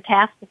really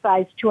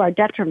metastasized to our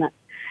detriment.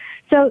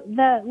 So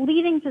the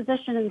leading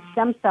physician in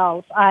stem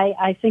cells,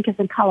 I think, is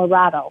in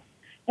Colorado,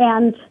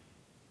 and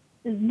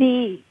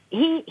he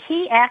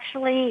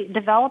actually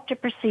developed a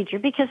procedure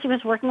because he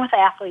was working with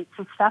athletes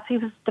and stuff. He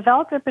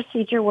developed a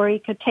procedure where he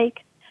could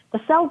take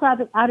the cells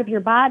out of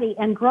your body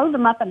and grow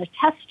them up in a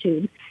test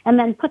tube and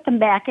then put them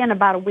back in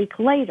about a week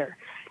later.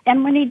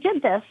 And when he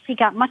did this, he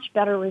got much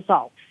better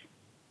results.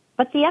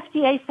 But the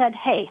FDA said,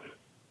 hey,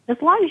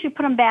 as long as you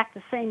put them back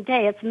the same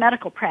day, it's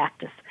medical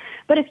practice.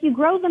 But if you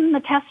grow them in the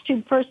test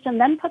tube first and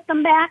then put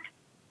them back,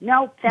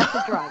 nope, that's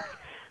a drug.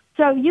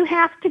 So you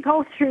have to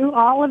go through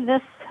all of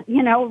this,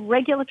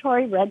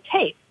 regulatory red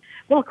tape.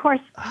 Well, of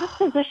course, this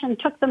physician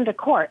took them to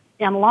court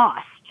and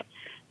lost.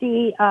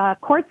 The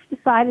courts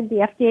decided the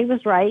FDA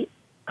was right.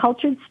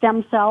 Cultured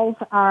stem cells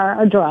are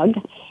a drug.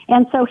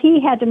 And so he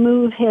had to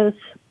move his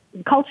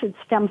cultured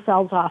stem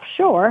cells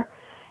offshore.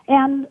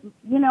 And,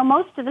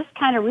 most of this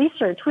kind of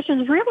research, which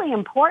is really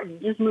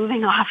important, is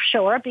moving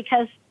offshore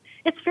because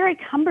it's very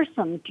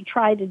cumbersome to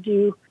try to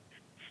do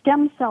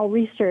stem cell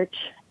research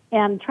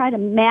and try to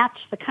match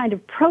the kind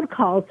of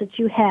protocols that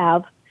you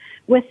have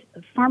with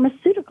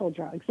pharmaceutical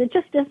drugs. It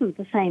just isn't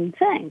the same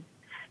thing.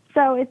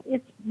 So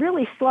it's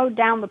really slowed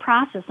down the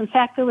process. In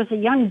fact, there was a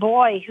young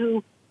boy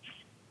who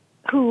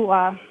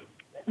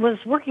was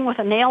working with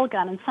a nail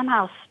gun and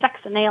somehow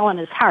stuck the nail in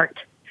his heart.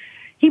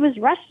 He was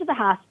rushed to the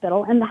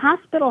hospital, and the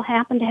hospital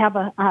happened to have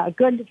a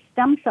good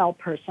stem cell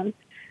person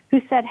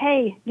who said,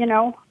 hey,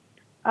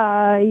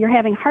 you're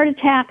having heart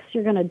attacks,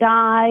 you're going to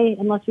die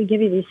unless we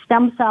give you these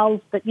stem cells,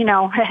 but,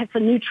 it's a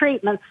new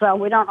treatment, so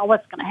we don't know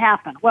what's going to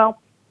happen.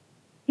 Well,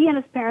 he and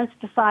his parents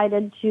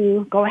decided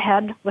to go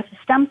ahead with the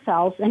stem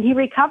cells, and he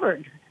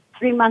recovered.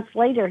 3 months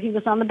later, he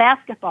was on the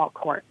basketball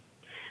court.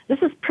 This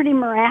is pretty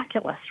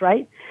miraculous,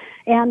 right?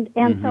 And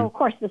so, of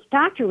course, this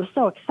doctor was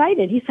so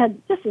excited. He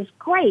said, this is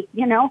great.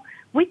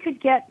 We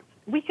could get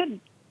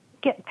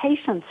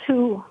patients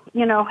who,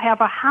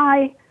 have a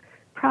high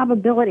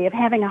probability of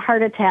having a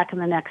heart attack in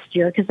the next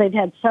year because they've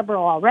had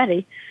several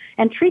already,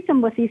 and treat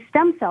them with these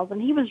stem cells.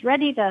 And he was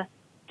ready to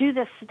do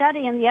this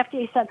study, and the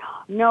FDA said,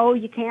 no,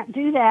 you can't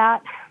do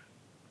that.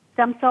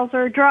 Stem cells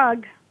are a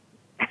drug.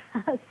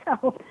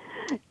 So,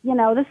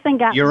 this thing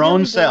got your really own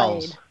delayed.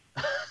 cells.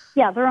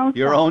 Yeah, their own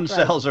your cells. Own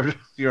cells are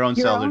your own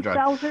cells are a drug.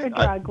 Your own cells are a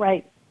drug,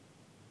 right?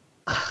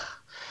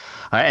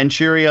 And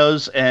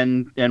Cheerios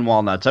and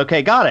walnuts.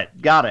 Okay, got it.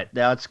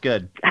 That's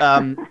good.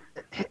 Ron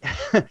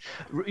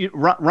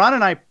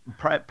and I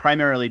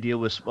primarily deal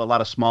with a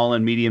lot of small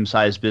and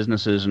medium-sized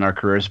businesses in our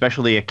career,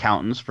 especially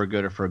accountants, for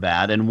good or for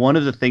bad. And one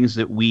of the things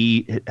that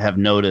we have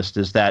noticed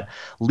is that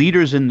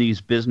leaders in these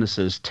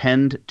businesses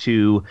tend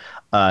to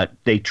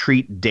they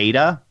treat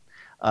data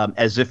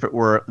as if it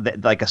were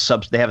like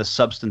they have a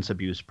substance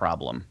abuse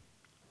problem.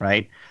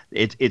 Right,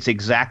 it's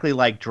exactly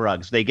like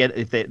drugs. They get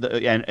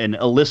and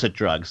illicit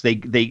drugs. They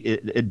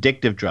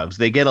addictive drugs.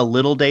 They get a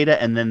little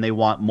data and then they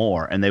want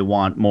more and they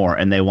want more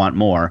and they want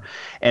more.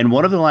 And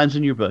one of the lines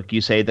in your book, you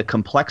say the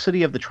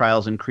complexity of the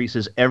trials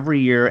increases every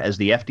year as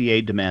the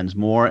FDA demands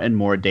more and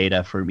more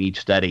data from each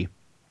study.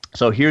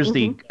 So here's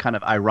the kind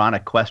of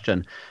ironic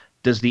question: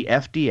 does the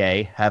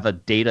FDA have a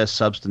data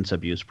substance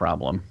abuse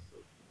problem?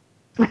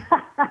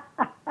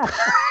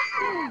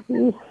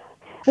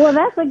 Well,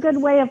 that's a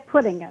good way of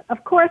putting it.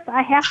 Of course,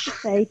 I have to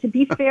say, to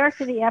be fair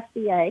to the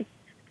FDA,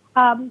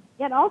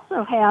 it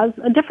also has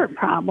a different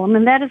problem,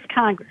 and that is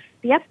Congress.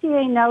 The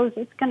FDA knows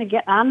it's going to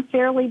get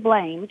unfairly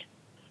blamed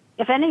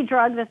if any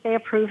drug that they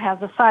approve has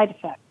a side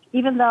effect,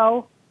 even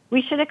though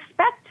we should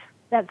expect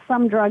that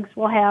some drugs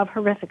will have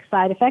horrific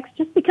side effects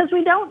just because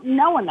we don't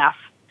know enough.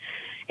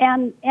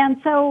 And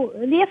so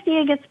the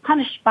FDA gets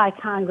punished by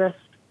Congress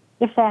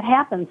if that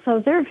happens.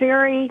 So they're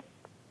very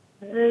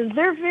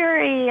they're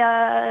very,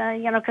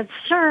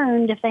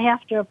 concerned if they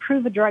have to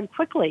approve a drug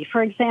quickly.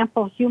 For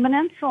example, human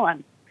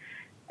insulin.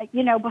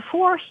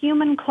 Before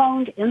human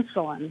cloned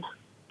insulin,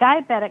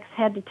 diabetics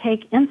had to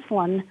take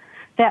insulin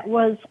that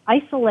was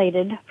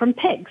isolated from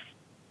pigs.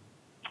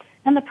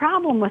 And the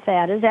problem with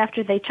that is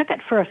after they took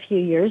it for a few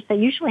years, they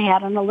usually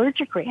had an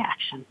allergic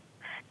reaction.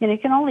 You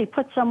can only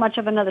put so much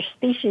of another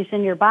species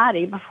in your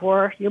body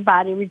before your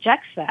body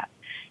rejects that.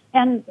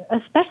 And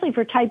especially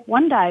for type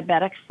 1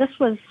 diabetics, this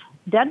was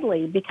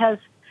deadly because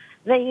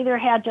they either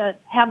had to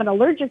have an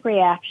allergic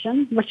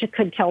reaction, which it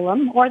could kill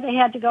them, or they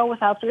had to go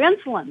without their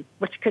insulin,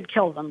 which could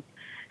kill them.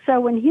 So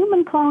when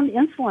human cloned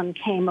insulin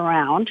came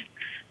around,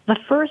 the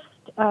first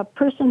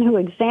person who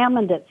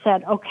examined it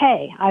said,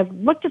 okay, I've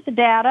looked at the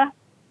data.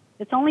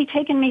 It's only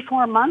taken me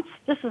 4 months.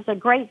 This is a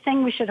great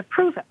thing. We should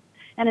approve it.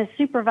 And his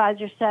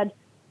supervisor said,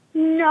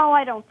 no,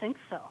 I don't think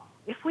so.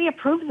 If we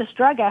approve this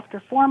drug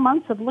after 4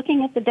 months of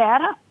looking at the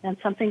data and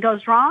something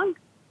goes wrong,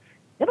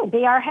 it'll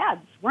be our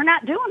heads. We're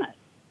not doing it.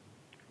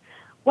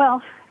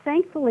 Well,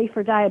 thankfully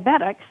for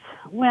diabetics,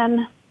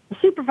 when the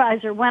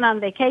supervisor went on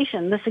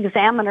vacation, this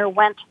examiner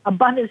went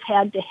above his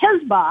head to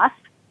his boss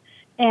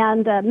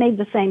and made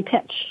the same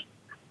pitch.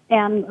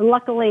 And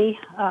luckily,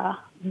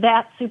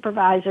 that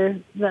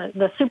supervisor,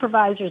 the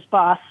supervisor's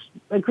boss,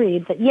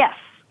 agreed that, yes,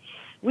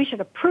 we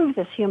should approve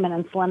this human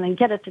insulin and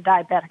get it to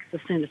diabetics as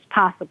soon as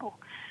possible.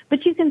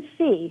 But you can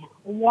see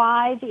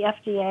why the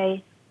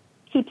FDA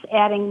keeps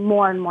adding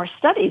more and more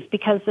studies,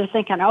 because they're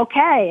thinking,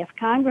 okay, if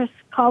Congress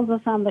calls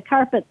us on the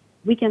carpet,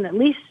 we can at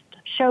least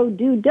show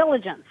due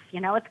diligence.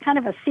 It's kind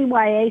of a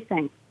CYA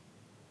thing.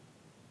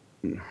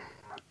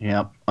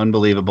 Yeah,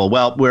 unbelievable.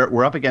 Well,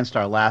 we're up against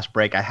our last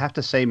break. I have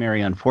to say,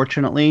 Mary,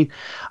 unfortunately,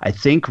 I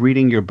think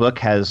reading your book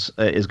is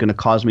going to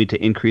cause me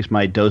to increase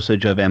my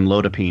dosage of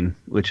amlodipine,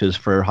 which is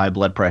for high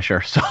blood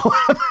pressure. So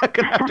I'm going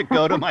to have to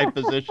go to my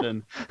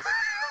physician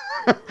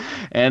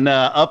and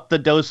up the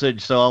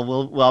dosage.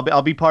 So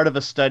I'll be part of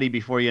a study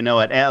before you know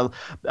it.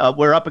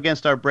 We're up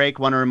against our break.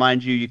 Want to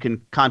remind you, you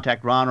can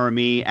contact Ron or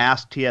me,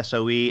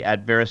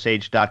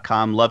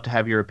 asktsoe@verisage.com. Love to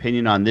have your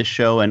opinion on this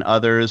show and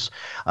others.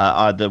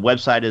 The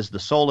website is The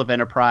Soul of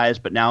Enterprise,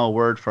 but now a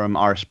word from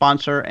our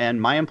sponsor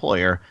and my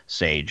employer,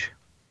 Sage.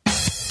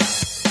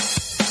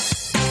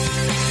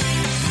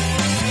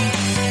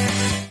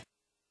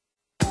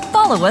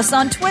 Follow us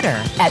on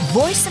Twitter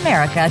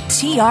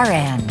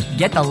 @VoiceAmericaTRN.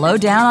 Get the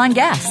lowdown on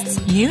guests,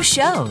 new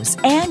shows,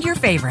 and your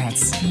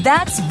favorites.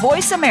 That's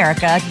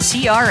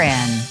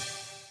VoiceAmericaTRN.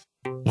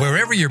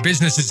 Wherever your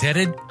business is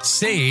headed,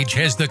 Sage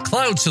has the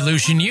cloud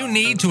solution you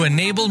need to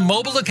enable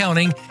mobile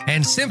accounting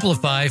and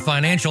simplify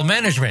financial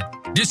management.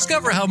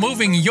 Discover how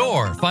moving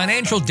your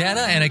financial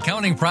data and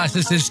accounting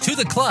processes to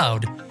the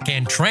cloud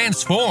can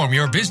transform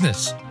your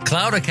business.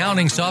 Cloud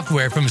accounting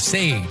software from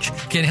Sage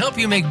can help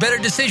you make better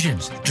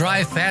decisions,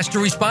 drive faster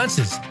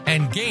responses,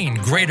 and gain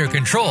greater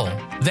control.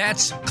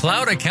 That's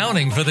cloud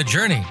accounting for the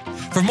journey.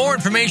 For more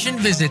information,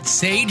 visit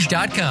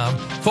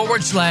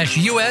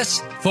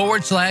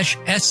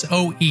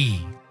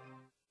sage.com/US/SOE.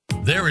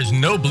 There is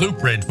no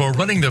blueprint for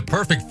running the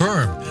perfect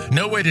firm,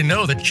 no way to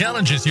know the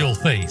challenges you'll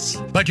face.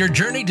 But your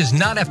journey does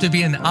not have to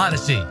be an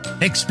odyssey.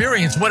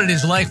 Experience what it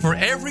is like for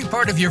every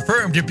part of your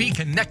firm to be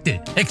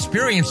connected.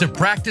 Experience a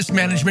practice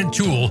management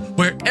tool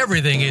where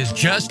everything is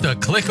just a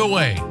click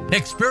away.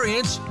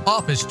 Experience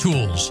Office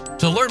Tools.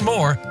 To learn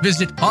more,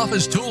 visit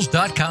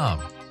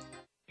officetools.com.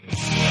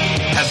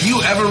 Have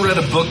you ever read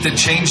a book that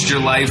changed your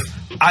life?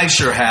 I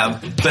sure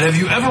have. But have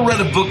you ever read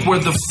a book where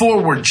the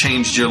foreword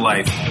changed your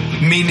life?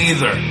 Me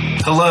neither.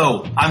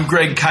 Hello, I'm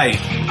Greg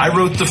Kite. I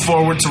wrote the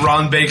foreword to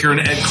Ron Baker and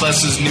Ed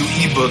Kless's new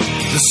ebook,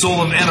 The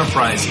Soul of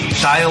Enterprise,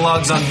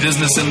 Dialogues on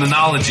Business and the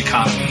Knowledge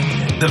Economy.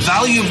 The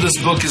value of this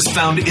book is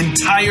found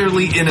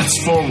entirely in its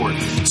foreword.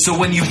 So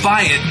when you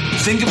buy it,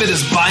 think of it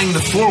as buying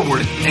the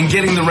foreword and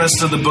getting the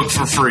rest of the book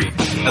for free.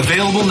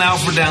 Available now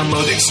for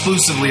download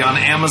exclusively on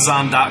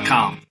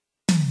Amazon.com.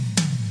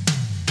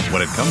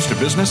 When it comes to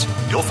business,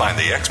 you'll find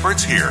the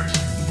experts here.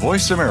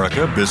 Voice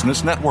America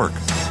Business Network.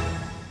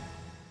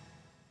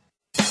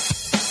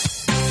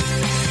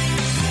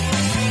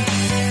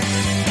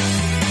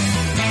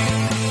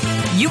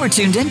 You are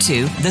tuned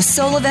into The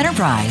Soul of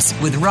Enterprise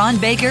with Ron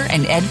Baker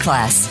and Ed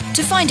Kless.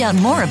 To find out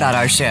more about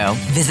our show,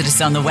 visit us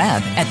on the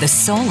web at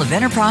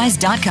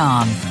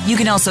thesoulofenterprise.com. You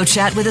can also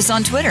chat with us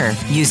on Twitter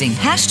using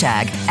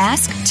hashtag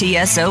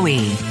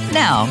AskTSOE.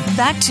 Now,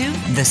 back to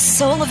The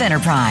Soul of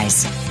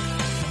Enterprise.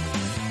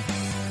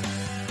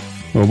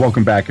 Well,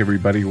 welcome back,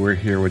 everybody. We're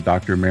here with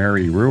Dr.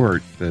 Mary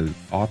Ruwart, the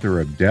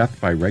author of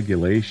Death by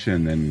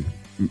Regulation. And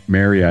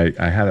Mary,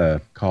 I had a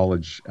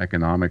college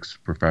economics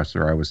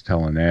professor, I was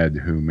telling Ed,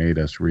 who made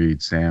us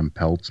read Sam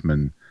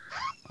Peltzman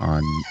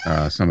on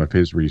some of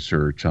his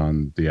research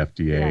on the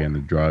FDA and the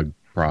drug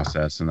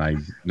process. And I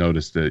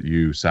noticed that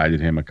you cited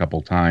him a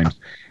couple times.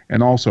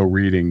 And also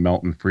reading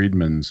Milton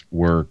Friedman's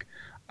work.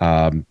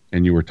 And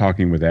you were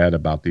talking with Ed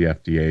about the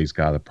FDA's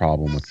got a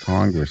problem with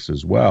Congress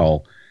as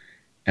well.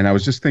 And I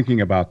was just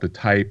thinking about the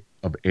type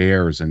of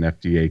errors an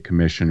FDA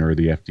commissioner or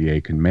the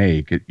FDA can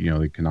make.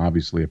 They can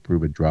obviously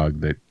approve a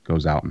drug that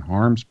goes out and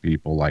harms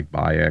people like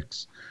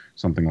Viex,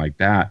 something like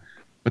that.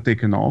 But they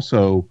can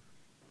also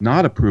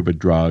not approve a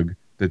drug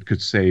that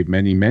could save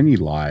many, many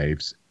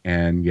lives,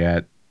 and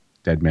yet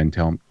dead men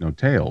tell no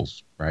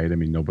tales, right? I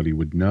mean, nobody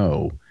would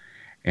know.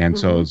 And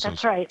so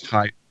that's right.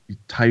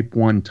 Type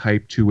 1,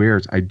 type 2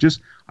 errors.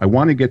 I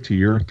want to get to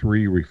your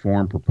 3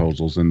 reform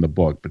proposals in the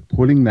book, but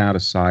putting that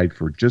aside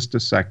for just a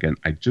second,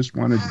 I just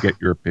wanted to get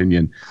your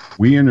opinion.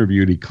 We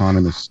interviewed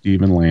economist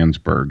Stephen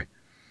Landsberg,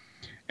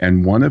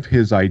 and one of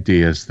his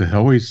ideas that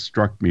always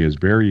struck me as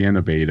very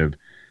innovative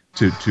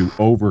to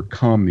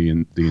overcome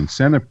the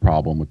incentive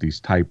problem with these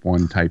type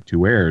 1, type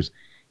 2 errors,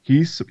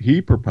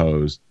 he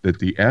proposed that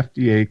the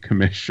FDA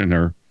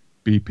commissioner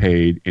be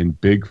paid in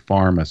big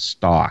pharma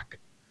stock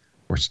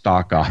or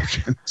stock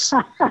options.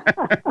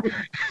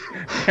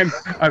 And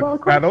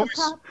that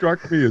always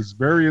struck me as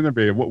very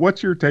innovative.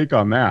 What's your take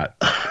on that?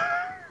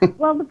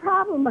 Well, the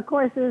problem, of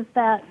course, is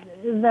that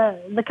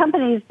the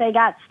companies they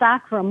got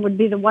stock from would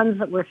be the ones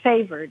that were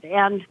favored.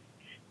 And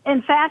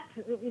in fact,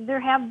 there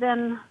have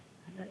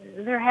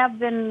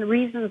been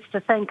reasons to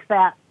think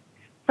that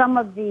some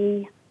of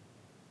the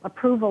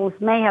approvals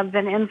may have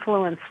been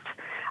influenced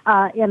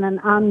in an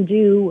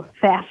undue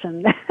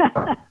fashion.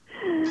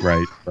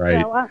 Right.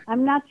 So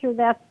I'm not sure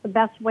that's the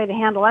best way to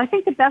handle it. I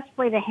think the best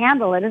way to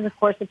handle it is, of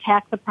course,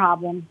 attack the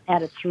problem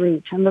at its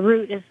root. And the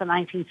root is the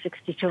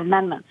 1962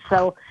 amendments.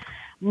 So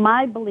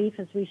my belief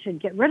is we should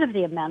get rid of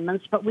the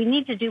amendments, but we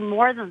need to do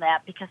more than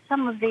that because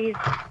some of these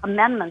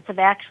amendments have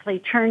actually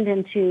turned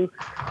into,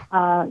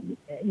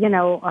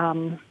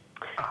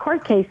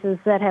 court cases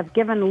that have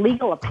given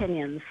legal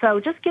opinions. So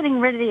just getting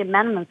rid of the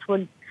amendments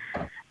would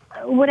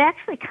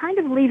actually kind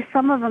of leave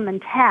some of them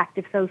intact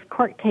if those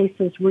court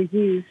cases were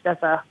used as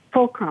a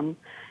fulcrum.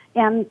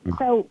 And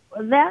so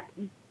that,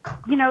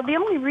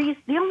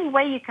 the only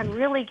way you can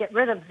really get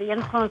rid of the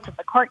influence of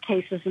the court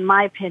cases, in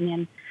my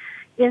opinion,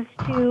 is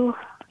to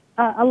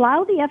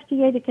allow the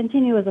FDA to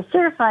continue as a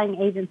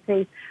certifying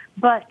agency,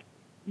 but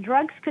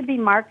drugs could be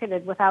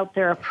marketed without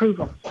their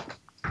approval.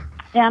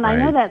 And I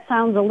know that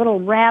sounds a little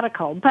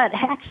radical, but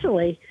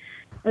actually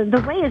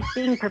the way it's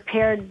being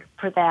prepared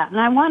for that,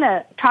 and I want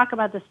to talk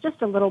about this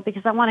just a little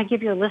because I want to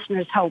give your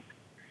listeners hope.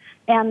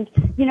 And,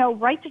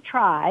 right to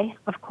try,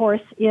 of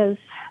course, is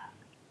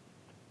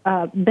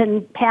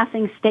been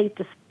passing state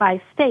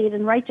by state,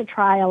 and right to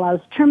try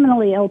allows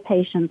terminally ill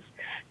patients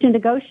to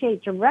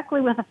negotiate directly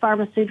with the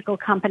pharmaceutical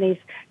companies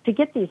to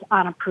get these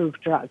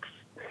unapproved drugs.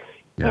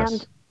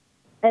 Yes.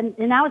 And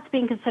now it's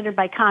being considered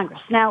by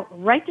Congress. Now,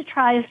 right to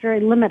try is very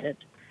limited.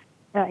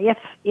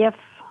 If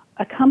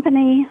a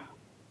company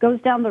goes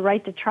down the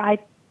right to try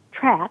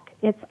track,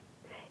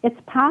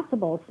 it's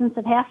possible, since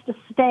it has to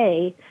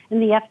stay in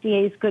the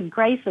FDA's good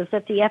graces,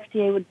 that the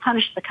FDA would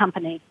punish the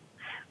company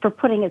for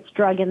putting its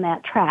drug in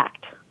that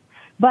tract.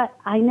 But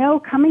I know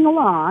coming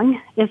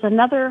along is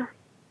another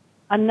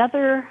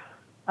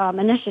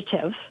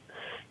initiative.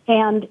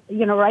 And,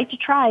 Right to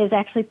Try is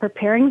actually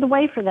preparing the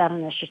way for that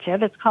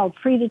initiative. It's called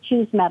Free to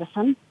Choose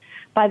Medicine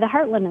by the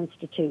Heartland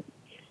Institute.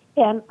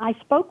 And I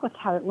spoke with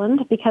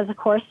Heartland because, of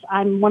course,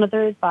 I'm one of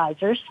their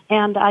advisors.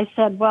 And I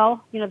said,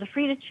 well, the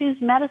Free to Choose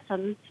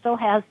Medicine still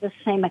has the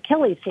same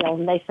Achilles heel.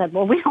 And they said,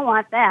 well, we don't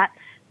want that.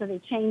 So they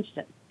changed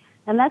it.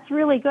 And that's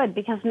really good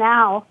because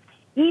now,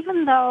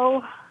 even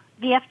though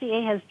the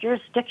FDA has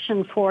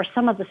jurisdiction for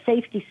some of the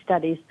safety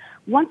studies,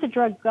 once a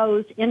drug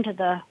goes into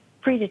the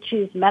Free to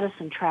Choose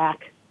Medicine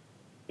track,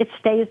 it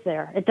stays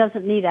there. It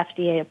doesn't need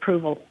FDA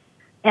approval.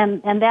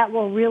 And that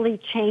will really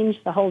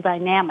change the whole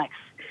dynamics.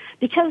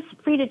 Because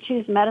Free to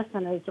Choose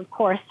Medicine is, of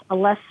course,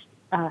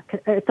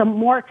 it's a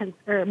more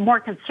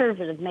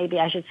conservative, maybe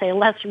I should say, a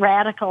less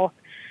radical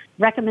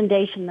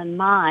recommendation than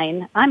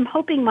mine. I'm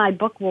hoping my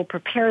book will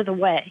prepare the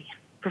way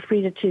for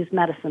Free to Choose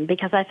Medicine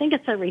because I think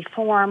it's a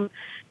reform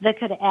that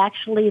could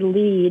actually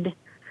lead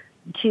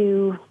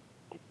to,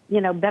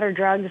 better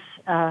drugs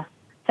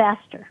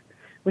faster,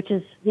 which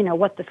is,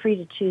 what the Free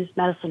to Choose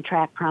Medicine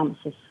track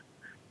promises.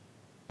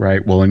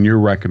 Right. Well, in your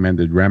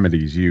recommended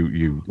remedies,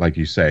 you like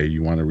you say,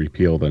 you want to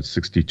repeal the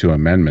 62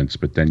 amendments,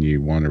 but then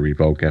you want to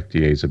revoke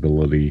FDA's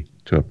ability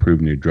to approve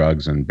new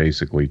drugs and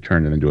basically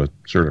turn it into a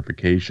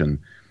certification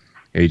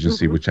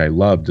agency, which I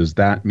love. Does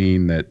that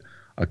mean that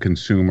a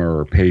consumer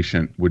or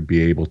patient would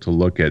be able to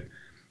look at,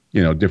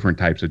 different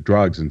types of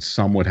drugs, and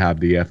some would have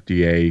the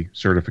FDA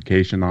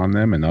certification on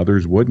them and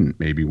others wouldn't?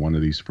 Maybe one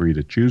of these free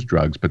to choose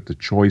drugs, but the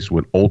choice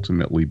would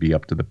ultimately be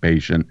up to the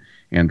patient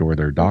and or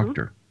their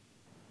doctor.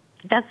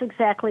 That's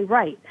exactly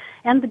right.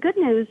 And the good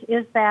news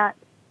is that,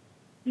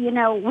 we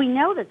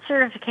know that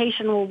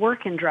certification will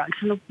work in drugs.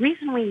 And the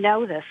reason we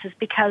know this is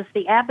because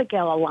the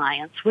Abigail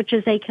Alliance, which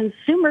is a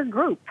consumer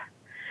group,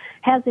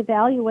 has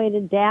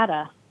evaluated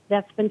data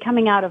that's been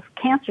coming out of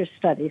cancer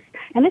studies.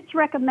 And it's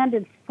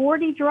recommended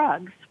 40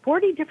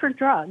 different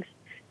drugs,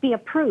 be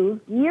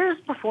approved years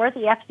before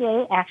the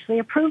FDA actually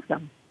approved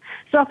them.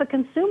 So if a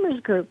consumers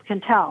group can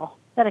tell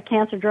that a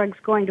cancer drug is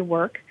going to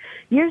work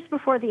years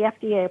before the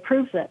FDA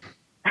approves it,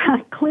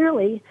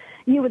 clearly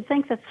you would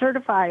think that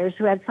certifiers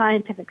who had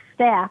scientific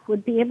staff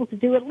would be able to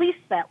do at least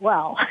that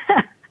well.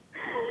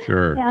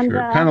 Sure. And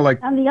kind of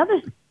like on the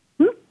other,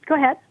 go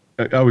ahead.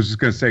 I was just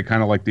going to say,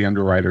 kind of like the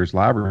Underwriters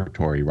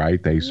Laboratory,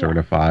 right? They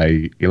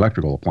certify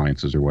electrical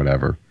appliances or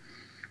whatever.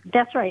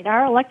 That's right.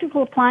 Our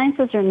electrical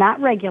appliances are not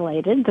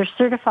regulated. They're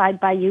certified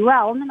by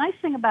UL. And the nice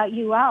thing about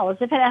UL is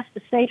if it has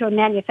to say to a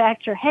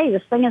manufacturer, hey,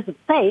 this thing isn't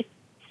safe,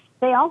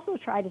 they also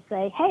try to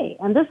say, hey,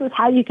 and this is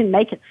how you can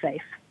make it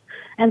safe.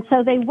 And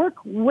so they work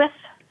with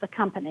the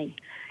company.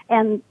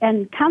 And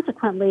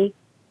consequently,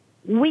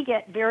 we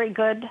get very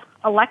good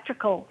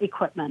electrical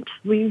equipment.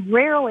 We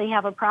rarely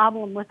have a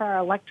problem with our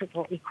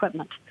electrical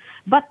equipment.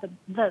 But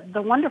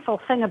the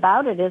wonderful thing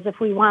about it is if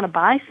we want to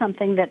buy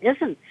something that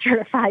isn't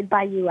certified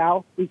by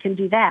UL, we can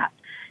do that.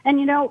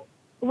 And, you know,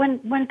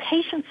 when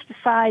patients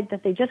decide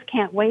that they just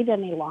can't wait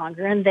any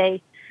longer and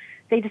they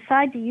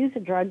decide to use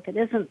a drug that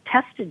isn't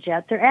tested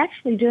yet, they're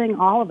actually doing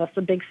all of us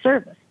a big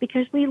service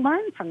because we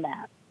learn from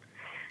that.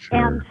 Sure.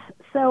 And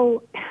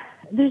so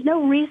there's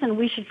no reason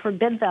we should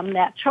forbid them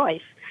that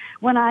choice.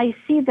 When I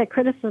see the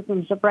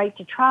criticisms of Right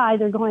to Try,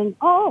 they're going,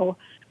 oh,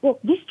 well,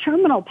 these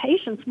terminal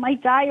patients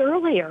might die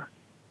earlier,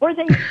 or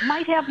they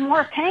might have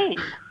more pain.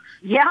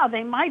 Yeah,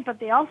 they might, but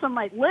they also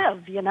might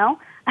live, you know.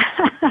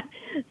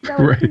 So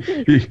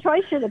whose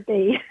choice should it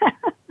be?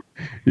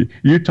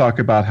 You talk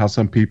about how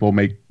some people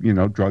make, you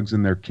know, drugs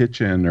in their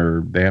kitchen,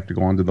 or they have to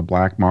go onto the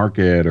black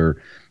market,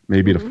 or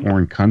maybe to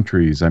foreign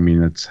countries. I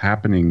mean, it's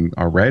happening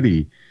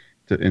already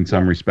in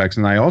some respects.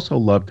 And I also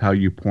loved how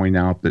you point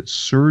out that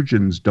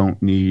surgeons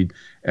don't need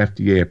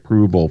FDA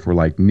approval for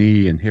like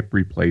knee and hip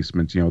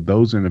replacements. You know,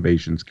 those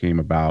innovations came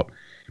about.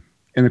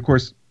 And of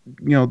course,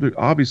 you know,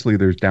 obviously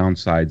there's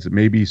downsides.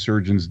 Maybe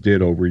surgeons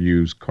did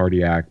overuse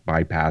cardiac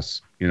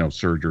bypass, you know,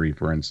 surgery,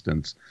 for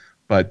instance.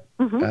 But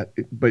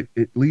but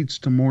it leads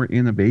to more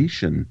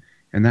innovation,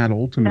 and that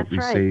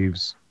ultimately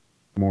saves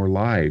more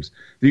lives.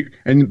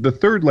 And the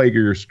third leg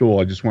of your stool,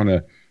 I just want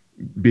to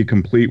be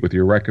complete with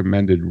your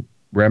recommended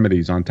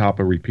remedies on top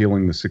of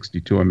repealing the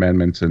 62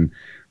 amendments and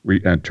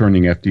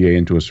turning FDA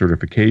into a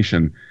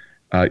certification.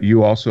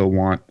 You also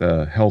want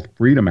the Health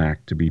Freedom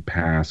Act to be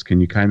passed. Can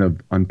you kind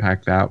of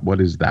unpack that? What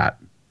is that?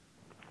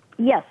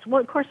 Yes.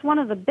 Well, of course, one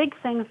of the big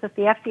things that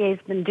the FDA has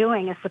been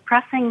doing is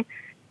suppressing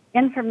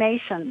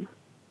information,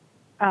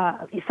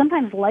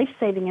 sometimes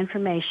life-saving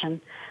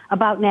information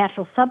about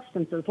natural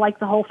substances, like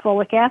the whole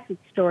folic acid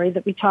story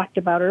that we talked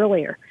about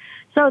earlier.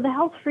 So the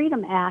Health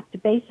Freedom Act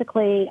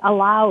basically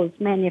allows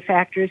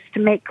manufacturers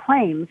to make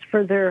claims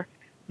for their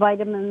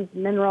vitamins,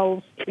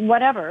 minerals,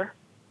 whatever,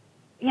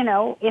 you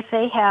know, if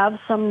they have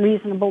some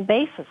reasonable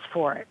basis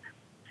for it.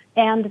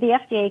 And the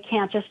FDA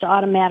can't just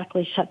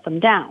automatically shut them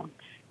down.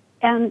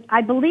 And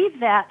I believe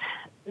that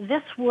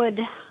this would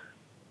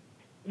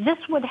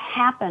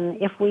happen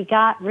if we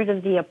got rid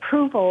of the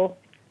approval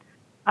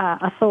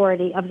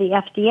authority of the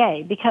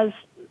FDA, because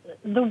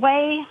the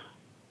way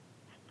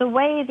the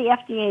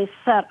FDA is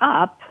set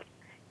up,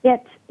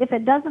 if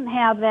it doesn't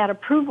have that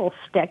approval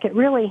stick, it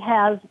really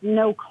has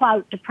no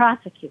clout to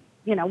prosecute.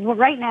 You know, well,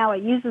 right now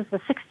it uses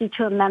the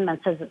 62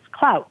 amendments as its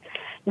clout.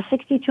 The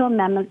 62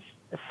 amendments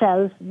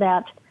says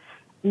that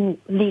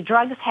the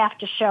drugs have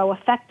to show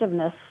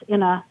effectiveness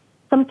in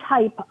some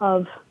type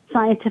of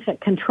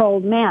scientific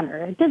controlled manner.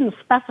 It didn't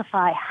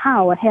specify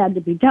how it had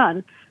to be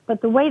done,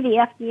 but the way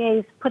the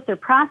FDA's put their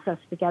process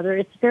together,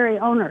 it's very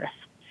onerous.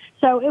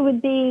 So it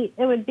would be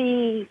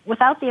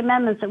without the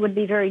amendments, it would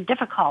be very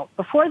difficult.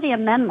 Before the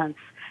amendments,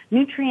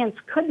 nutrients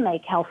could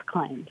make health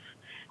claims.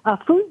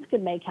 Foods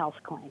could make health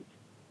claims.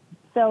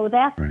 So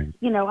that's,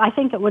 you know, I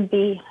think it would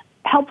be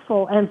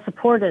helpful and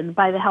supported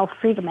by the Health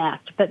Freedom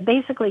Act. But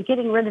basically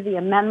getting rid of the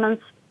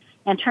amendments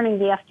and turning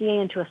the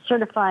FDA into a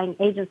certifying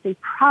agency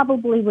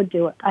probably would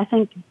do it. I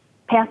think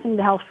passing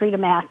the Health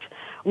Freedom Act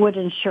would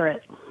ensure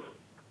it.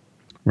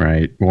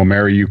 Right. Well,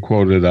 Mary, you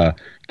quoted a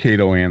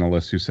Cato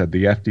analyst who said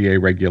the FDA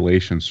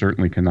regulation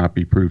certainly cannot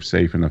be proved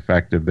safe and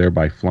effective,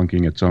 thereby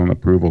flunking its own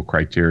approval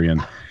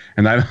criterion.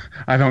 And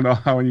I don't know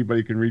how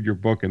anybody can read your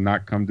book and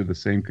not come to the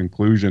same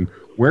conclusion.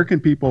 Where can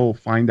people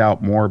find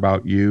out more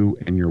about you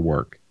and your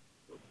work?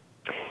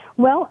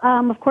 Well,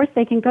 of course,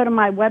 they can go to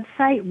my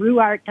website,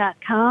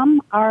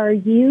 ruwart.com,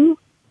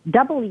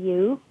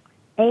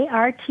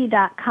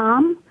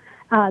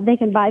 RUWART.com. They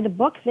can buy the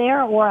book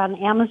there or on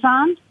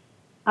Amazon.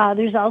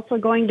 There's also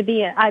going to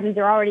be,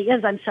 there already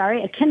is,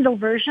 a Kindle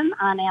version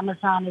on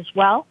Amazon as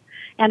well.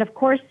 And of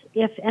course,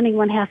 if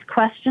anyone has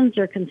questions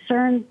or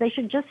concerns, they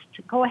should just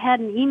go ahead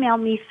and email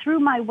me through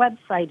my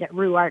website at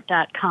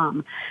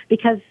ruwart.com,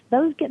 because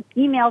those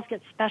emails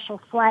get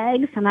special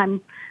flags,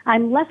 and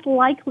I'm less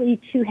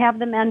likely to have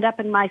them end up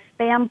in my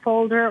spam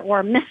folder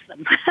or miss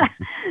them.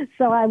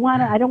 So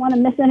I don't want to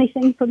miss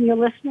anything from your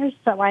listeners,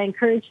 so I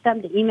encourage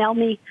them to email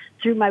me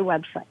through my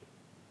website.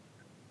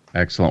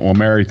 Excellent. Well,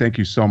 Mary, thank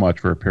you so much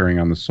for appearing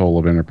on the Soul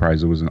of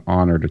Enterprise. It was an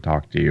honor to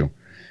talk to you.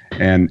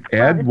 And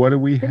Ed, what do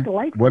we have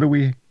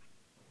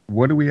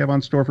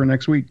on store for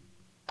next week?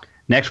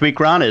 Next week,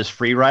 Ron, is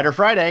Free Rider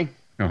Friday.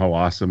 Oh,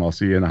 awesome. I'll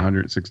see you in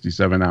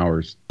 167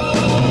 hours.